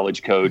 my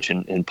college coach,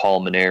 and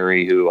Paul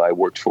Maneri, who I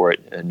worked for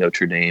at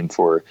Notre Dame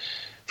for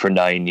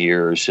 9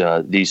 years.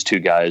 These two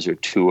guys are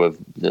two of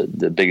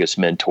the biggest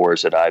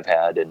mentors that I've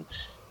had in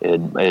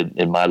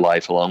my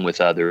life, along with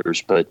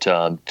others. But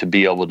to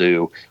be able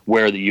to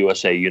wear the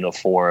USA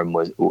uniform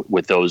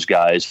with those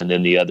guys, and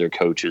then the other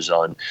coaches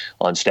on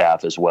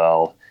staff as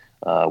well,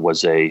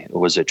 was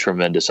a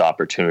tremendous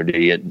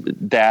opportunity.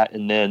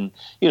 And then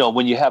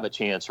when you have a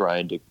chance,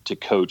 Ryan, to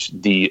coach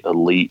the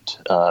elite,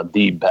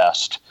 the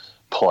best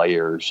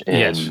players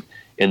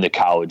in the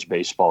college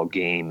baseball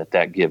game at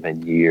that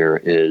given year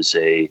is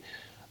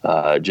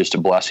just a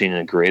blessing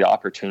and a great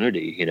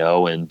opportunity,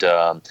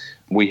 and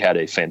we had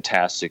a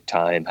fantastic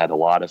time, had a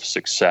lot of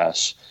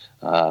success,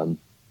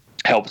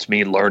 helped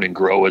me learn and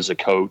grow as a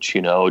coach,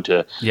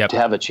 to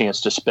have a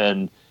chance to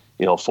spend,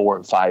 4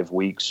 and 5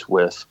 weeks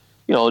with,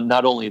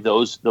 not only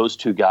those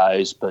two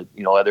guys, but,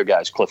 other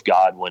guys. Cliff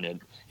Godwin at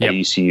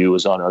ECU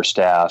was on our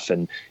staff,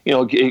 and,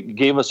 it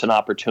gave us an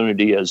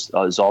opportunity as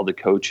all the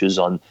coaches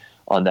on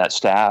that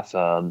staff,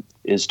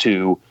 is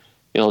to,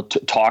 to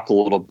talk a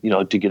little,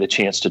 to get a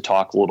chance to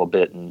talk a little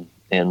bit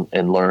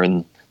and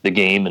learn the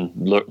game and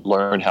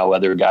learn how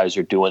other guys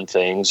are doing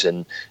things.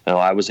 And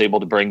I was able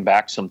to bring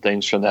back some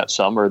things from that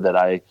summer that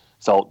I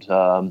felt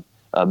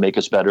make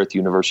us better at the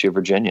University of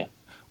Virginia.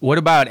 What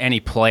about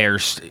any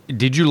players?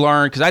 Did you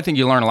learn, because I think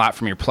you learn a lot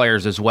from your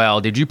players as well.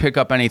 Did you pick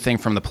up anything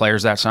from the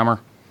players that summer?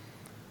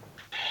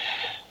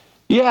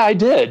 Yeah, I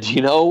did.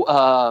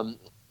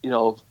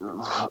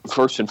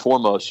 First and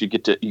foremost, you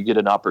get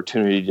an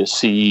opportunity to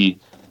see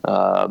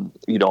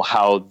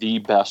how the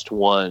best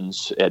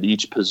ones at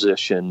each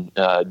position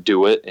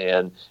do it,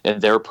 and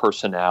their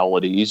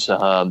personalities.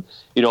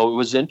 It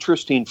was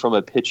interesting from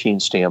a pitching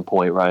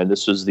standpoint, Ryan.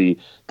 This was the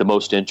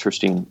most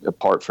interesting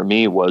part for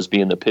me, was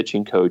being the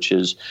pitching coach.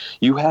 Is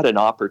you had an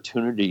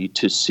opportunity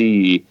to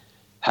see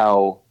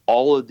how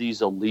all of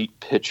these elite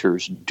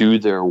pitchers do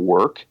their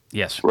work.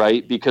 Yes.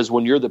 Right? Because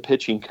when you're the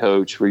pitching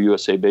coach for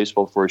USA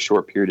Baseball for a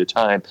short period of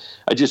time,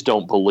 I just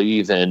don't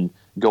believe in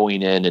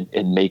going in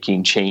and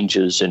making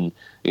changes and,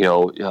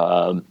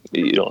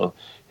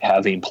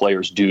 having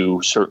players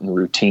do certain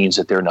routines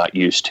that they're not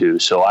used to.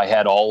 So I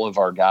had all of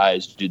our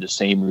guys do the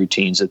same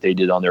routines that they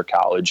did on their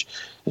college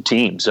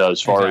teams as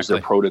far as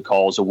their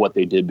protocols of what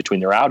they did between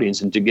their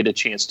outings, and to get a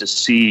chance to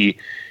see,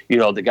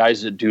 the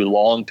guys that do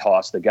long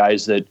toss, the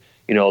guys that,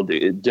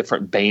 the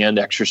different band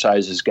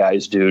exercises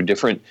guys do,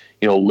 different,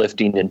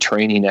 lifting and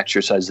training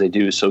exercises they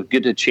do. So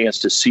get a chance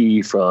to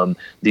see from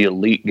the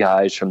elite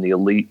guys from the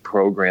elite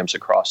programs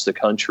across the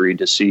country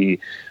to see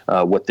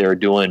what they're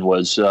doing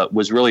was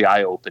really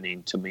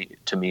eye-opening to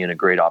me and a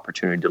great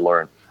opportunity to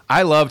learn.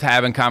 I loved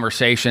having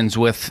conversations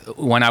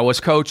when I was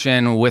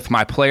coaching with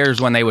my players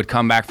when they would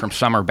come back from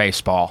summer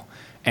baseball.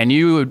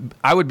 And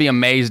I would be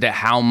amazed at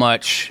how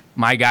much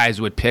my guys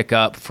would pick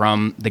up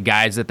from the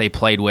guys that they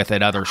played with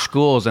at other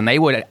schools, and they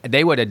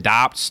would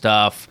adopt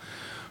stuff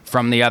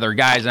from the other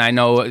guys. And I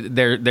know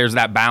there's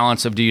that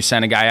balance of, do you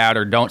send a guy out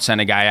or don't send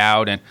a guy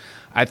out? And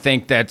I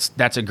think that's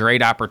a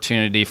great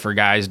opportunity for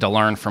guys to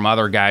learn from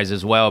other guys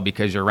as well,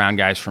 because you're around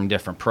guys from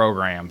different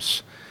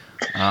programs.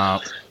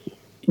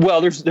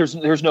 Well,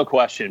 there's no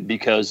question,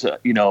 because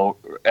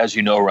as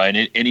you know, Ryan,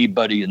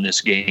 anybody in this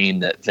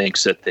game that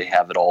thinks that they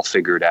have it all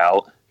figured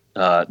out,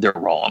 they're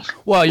wrong.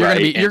 Well,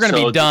 you're gonna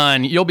be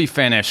done. You'll be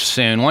finished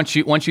soon. Once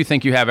you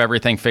think you have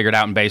everything figured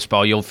out in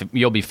baseball,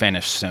 you'll be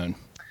finished soon.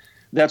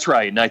 That's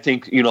right, and I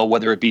think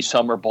whether it be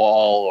summer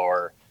ball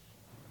or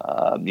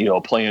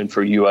playing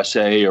for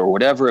USA or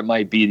whatever it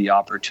might be, the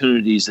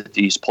opportunities that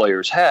these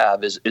players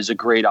have is a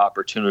great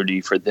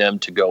opportunity for them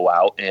to go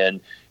out and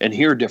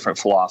hear different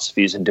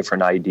philosophies and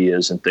different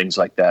ideas and things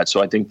like that.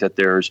 So I think that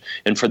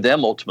and for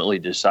them ultimately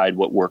decide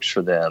what works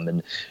for them.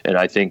 And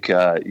I think,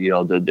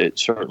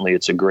 certainly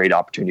it's a great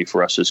opportunity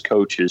for us as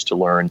coaches to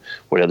learn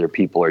what other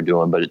people are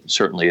doing, but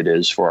certainly it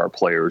is for our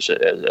players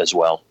as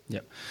well.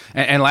 Yep.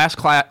 And last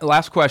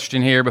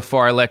question here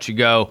before I let you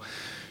go.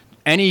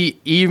 Any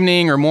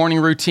evening or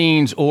morning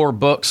routines or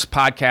books,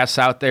 podcasts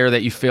out there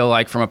that you feel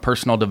like from a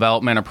personal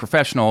development or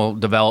professional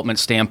development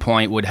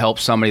standpoint would help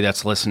somebody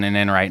that's listening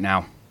in right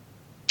now?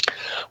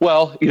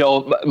 Well,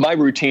 my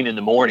routine in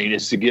the morning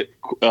is to get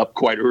up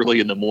quite early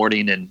in the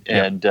morning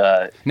and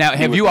now,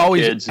 have you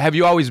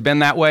always been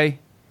that way?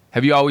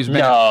 Have you always been?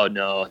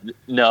 No.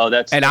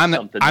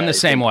 I'm the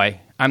same way.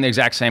 I'm the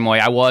exact same way.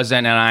 I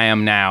wasn't, and I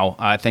am now.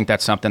 I think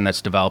that's something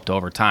that's developed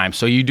over time.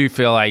 So you do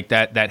feel like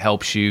that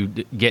helps you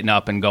getting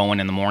up and going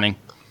in the morning?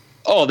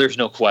 Oh, there's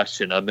no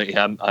question. I mean,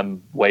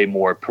 I'm way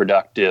more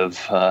productive,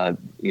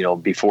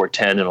 before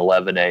 10 and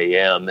 11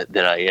 a.m.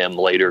 than I am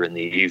later in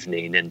the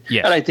evening, and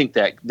I think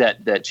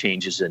that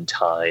changes in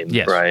time,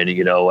 Brian.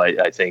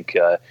 I think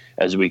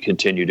as we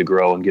continue to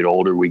grow and get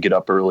older, we get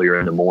up earlier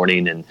in the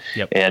morning,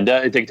 and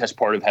I think that's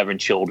part of having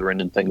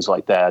children and things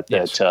like that.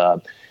 Yes.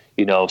 So.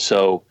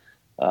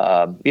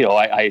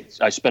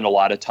 I spend a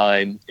lot of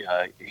time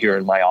here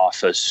in my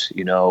office,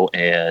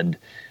 and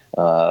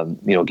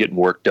getting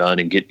work done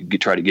and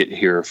try to get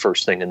here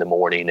first thing in the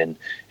morning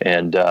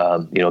and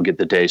get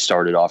the day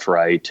started off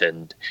right.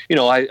 And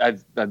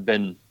I've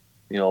been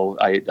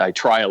I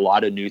try a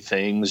lot of new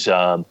things,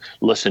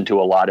 listen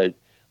to a lot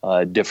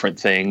of different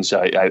things.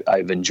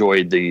 I've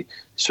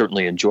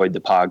certainly enjoyed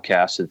the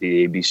podcast that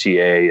the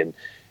ABCA and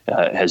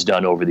has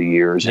done over the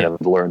years, and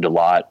I've learned a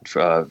lot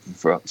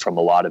from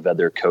a lot of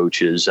other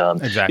coaches.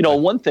 Exactly.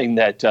 One thing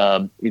that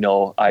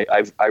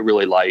I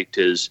really liked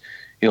is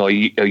a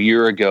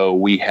year ago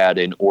we had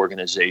an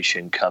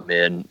organization come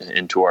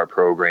into our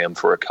program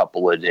for a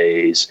couple of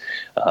days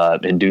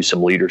and do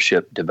some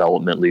leadership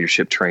development,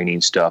 leadership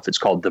training stuff. It's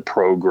called The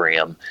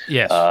Program.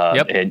 Yes.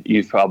 And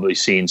you've probably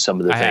seen some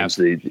of the things.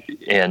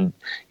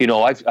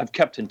 I've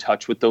kept in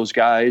touch with those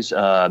guys.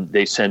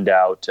 They send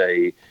out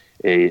a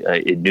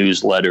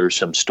newsletter,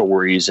 some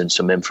stories and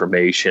some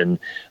information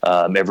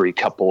every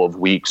couple of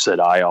weeks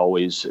that I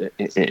always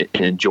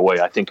enjoy.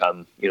 I think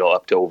I'm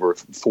up to over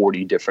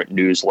 40 different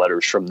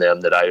newsletters from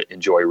them that I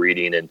enjoy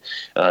reading, and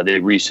they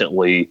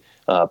recently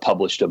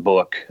published a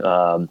book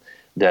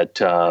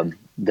that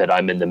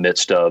I'm in the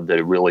midst of that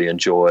I really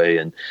enjoy.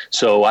 And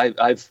so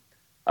I've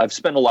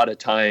spent a lot of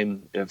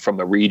time from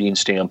a reading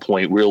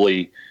standpoint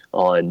really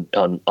on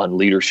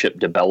leadership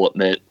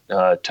development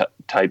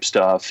type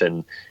stuff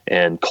and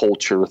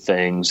culture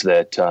things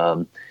that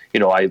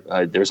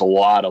there's a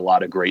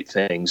lot of great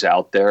things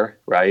out there,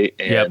 right?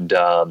 And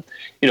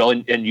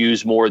and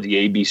use more of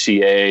the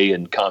ABCA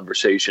and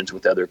conversations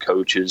with other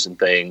coaches and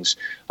things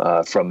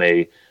from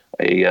a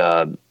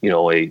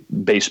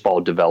baseball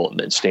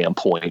development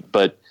standpoint.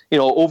 But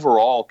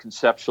overall,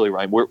 conceptually,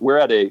 Ryan, we're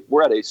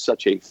at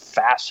such a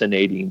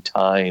fascinating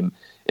time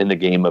in the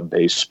game of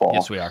baseball.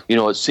 Yes, we are.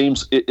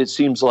 It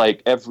seems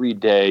like every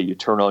day you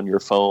turn on your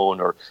phone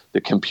or the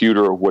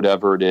computer or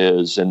whatever it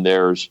is, and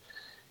there's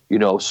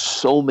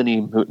so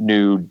many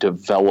new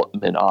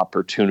development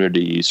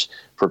opportunities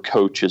for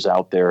coaches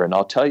out there. And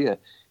I'll tell you,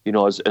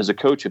 as a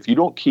coach, if you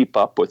don't keep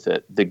up with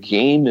it, the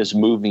game is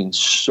moving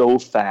so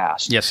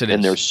fast. Yes, it is.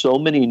 And there's so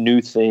many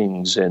new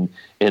things in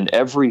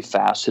every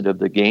facet of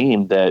the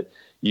game that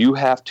you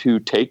have to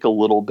take a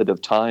little bit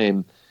of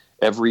time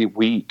every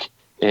week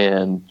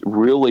and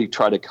really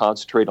try to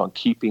concentrate on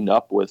keeping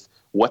up with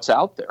what's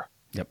out there.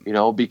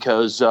 Yep.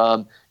 Because,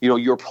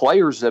 your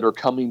players that are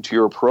coming to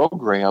your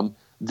program,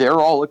 they're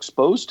all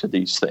exposed to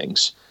these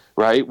things,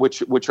 right?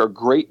 Which are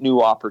great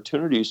new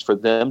opportunities for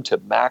them to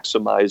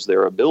maximize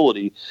their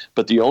ability.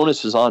 But the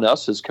onus is on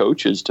us as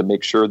coaches to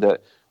make sure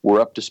that we're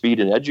up to speed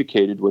and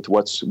educated with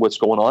what's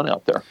going on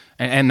out there.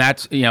 And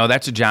that's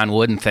a John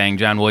Wooden thing.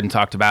 John Wooden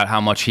talked about how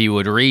much he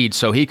would read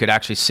so he could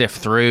actually sift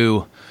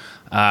through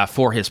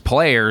for his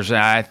players.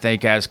 I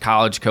think as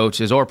college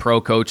coaches or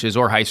pro coaches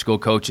or high school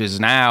coaches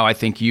now, I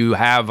think you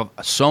have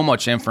so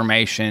much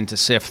information to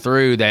sift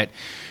through that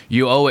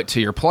you owe it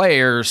to your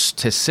players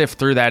to sift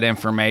through that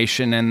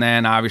information and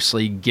then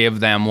obviously give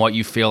them what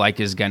you feel like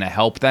is going to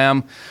help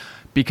them,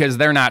 because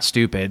they're not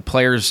stupid.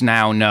 Players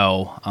now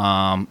know,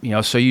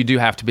 so you do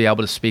have to be able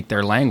to speak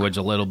their language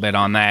a little bit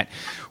on that.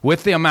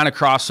 With the amount of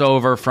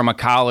crossover from a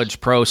college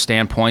pro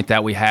standpoint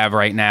that we have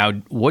right now,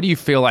 what do you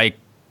feel like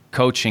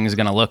coaching is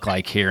going to look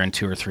like here in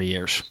 2 or 3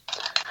 years?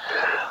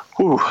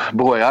 Ooh,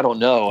 boy, I don't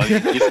know. I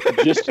mean,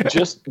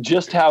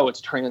 just how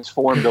it's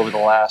transformed over the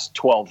last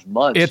 12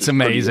 months. It's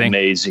amazing.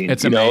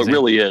 It's amazing. It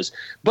really is.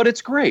 But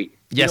it's great.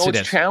 Yes,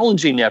 it's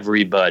challenging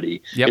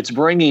everybody. Yep. It's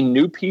bringing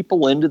new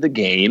people into the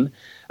game.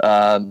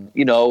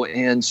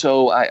 And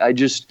so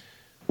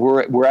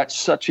we're at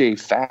such a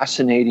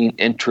fascinating,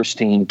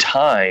 interesting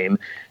time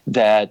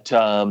that,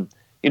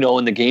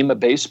 in the game of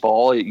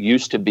baseball, it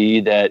used to be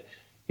that,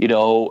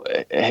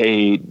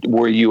 hey,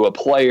 were you a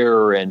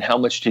player and how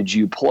much did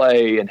you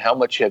play and how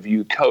much have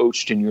you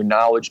coached and your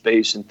knowledge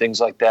base and things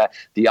like that.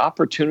 The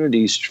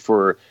opportunities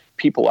for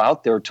people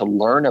out there to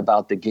learn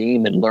about the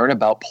game and learn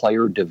about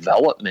player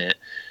development,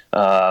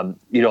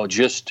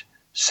 just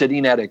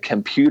sitting at a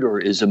computer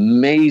is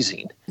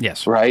amazing.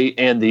 Yes. Right.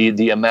 And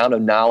the amount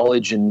of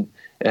knowledge and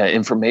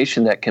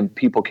information that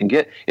people can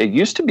get. It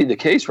used to be the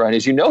case, Ryan,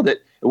 as you know, that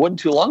it wasn't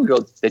too long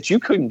ago that you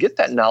couldn't get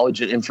that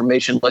knowledge and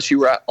information unless you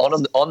were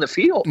on the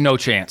field. No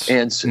chance.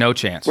 No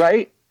chance.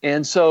 Right.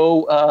 And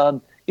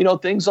so,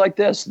 things like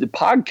this, the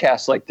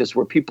podcasts like this,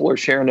 where people are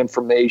sharing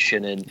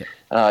information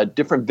and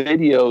different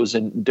videos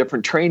and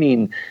different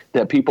training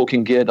that people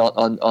can get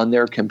on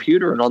their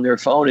computer and on their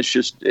phone.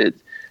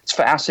 It's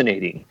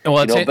fascinating. Well,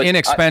 it's an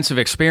inexpensive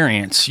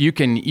experience. You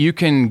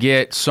can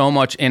get so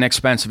much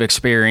inexpensive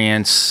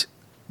experience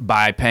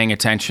by paying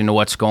attention to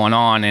what's going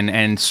on.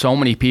 And so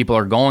many people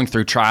are going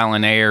through trial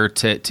and error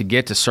to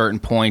get to certain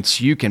points.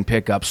 You can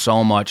pick up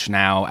so much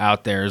now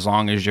out there as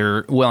long as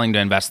you're willing to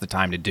invest the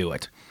time to do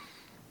it.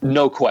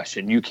 No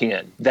question, you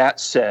can. That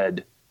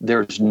said,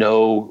 there's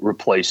no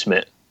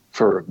replacement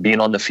for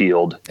being on the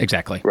field.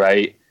 Exactly.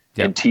 Right?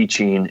 Yep. And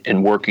teaching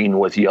and working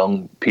with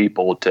young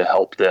people to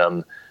help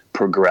them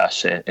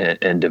progress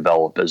and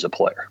develop as a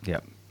player.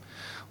 Yep.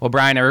 Well,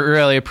 Brian, I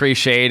really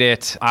appreciate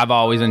it. I've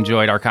always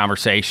enjoyed our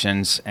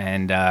conversations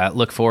and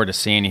look forward to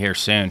seeing you here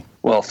soon.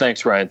 Well,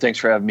 thanks, Ryan. Thanks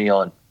for having me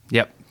on.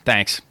 Yep,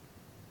 thanks.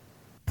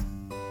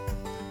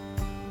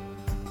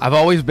 I've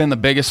always been the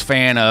biggest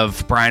fan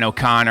of Brian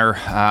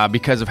O'Connor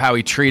because of how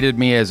he treated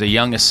me as a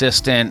young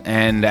assistant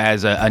and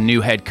as a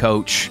new head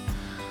coach.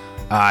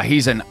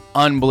 He's an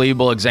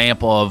unbelievable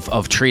example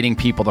of treating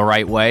people the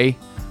right way.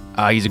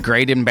 He's a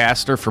great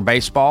ambassador for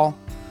baseball,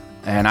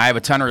 and I have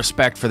a ton of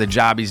respect for the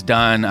job he's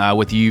done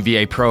with the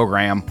UVA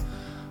program.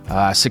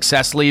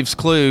 Success leaves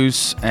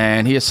clues,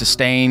 and he has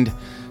sustained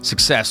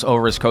success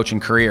over his coaching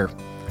career.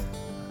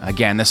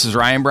 Again, this is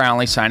Ryan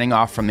Brownlee signing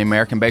off from the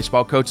American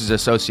Baseball Coaches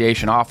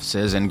Association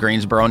offices in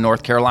Greensboro,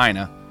 North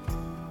Carolina.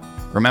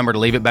 Remember to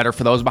leave it better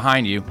for those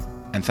behind you,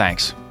 and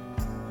thanks.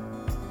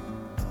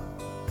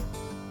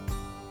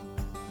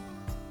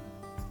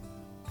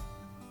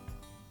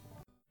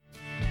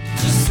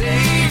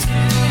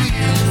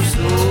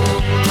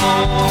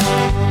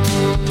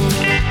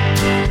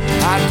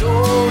 I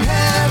don't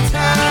have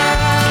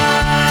time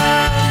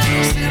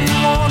to sit and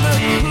wonder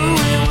who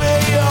and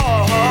where you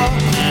are.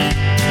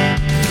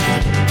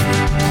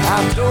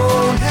 I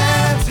don't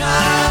have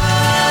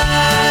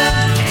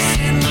time to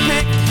sit and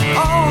pick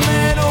on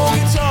that old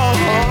guitar.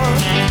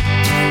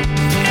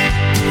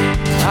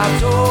 I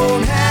don't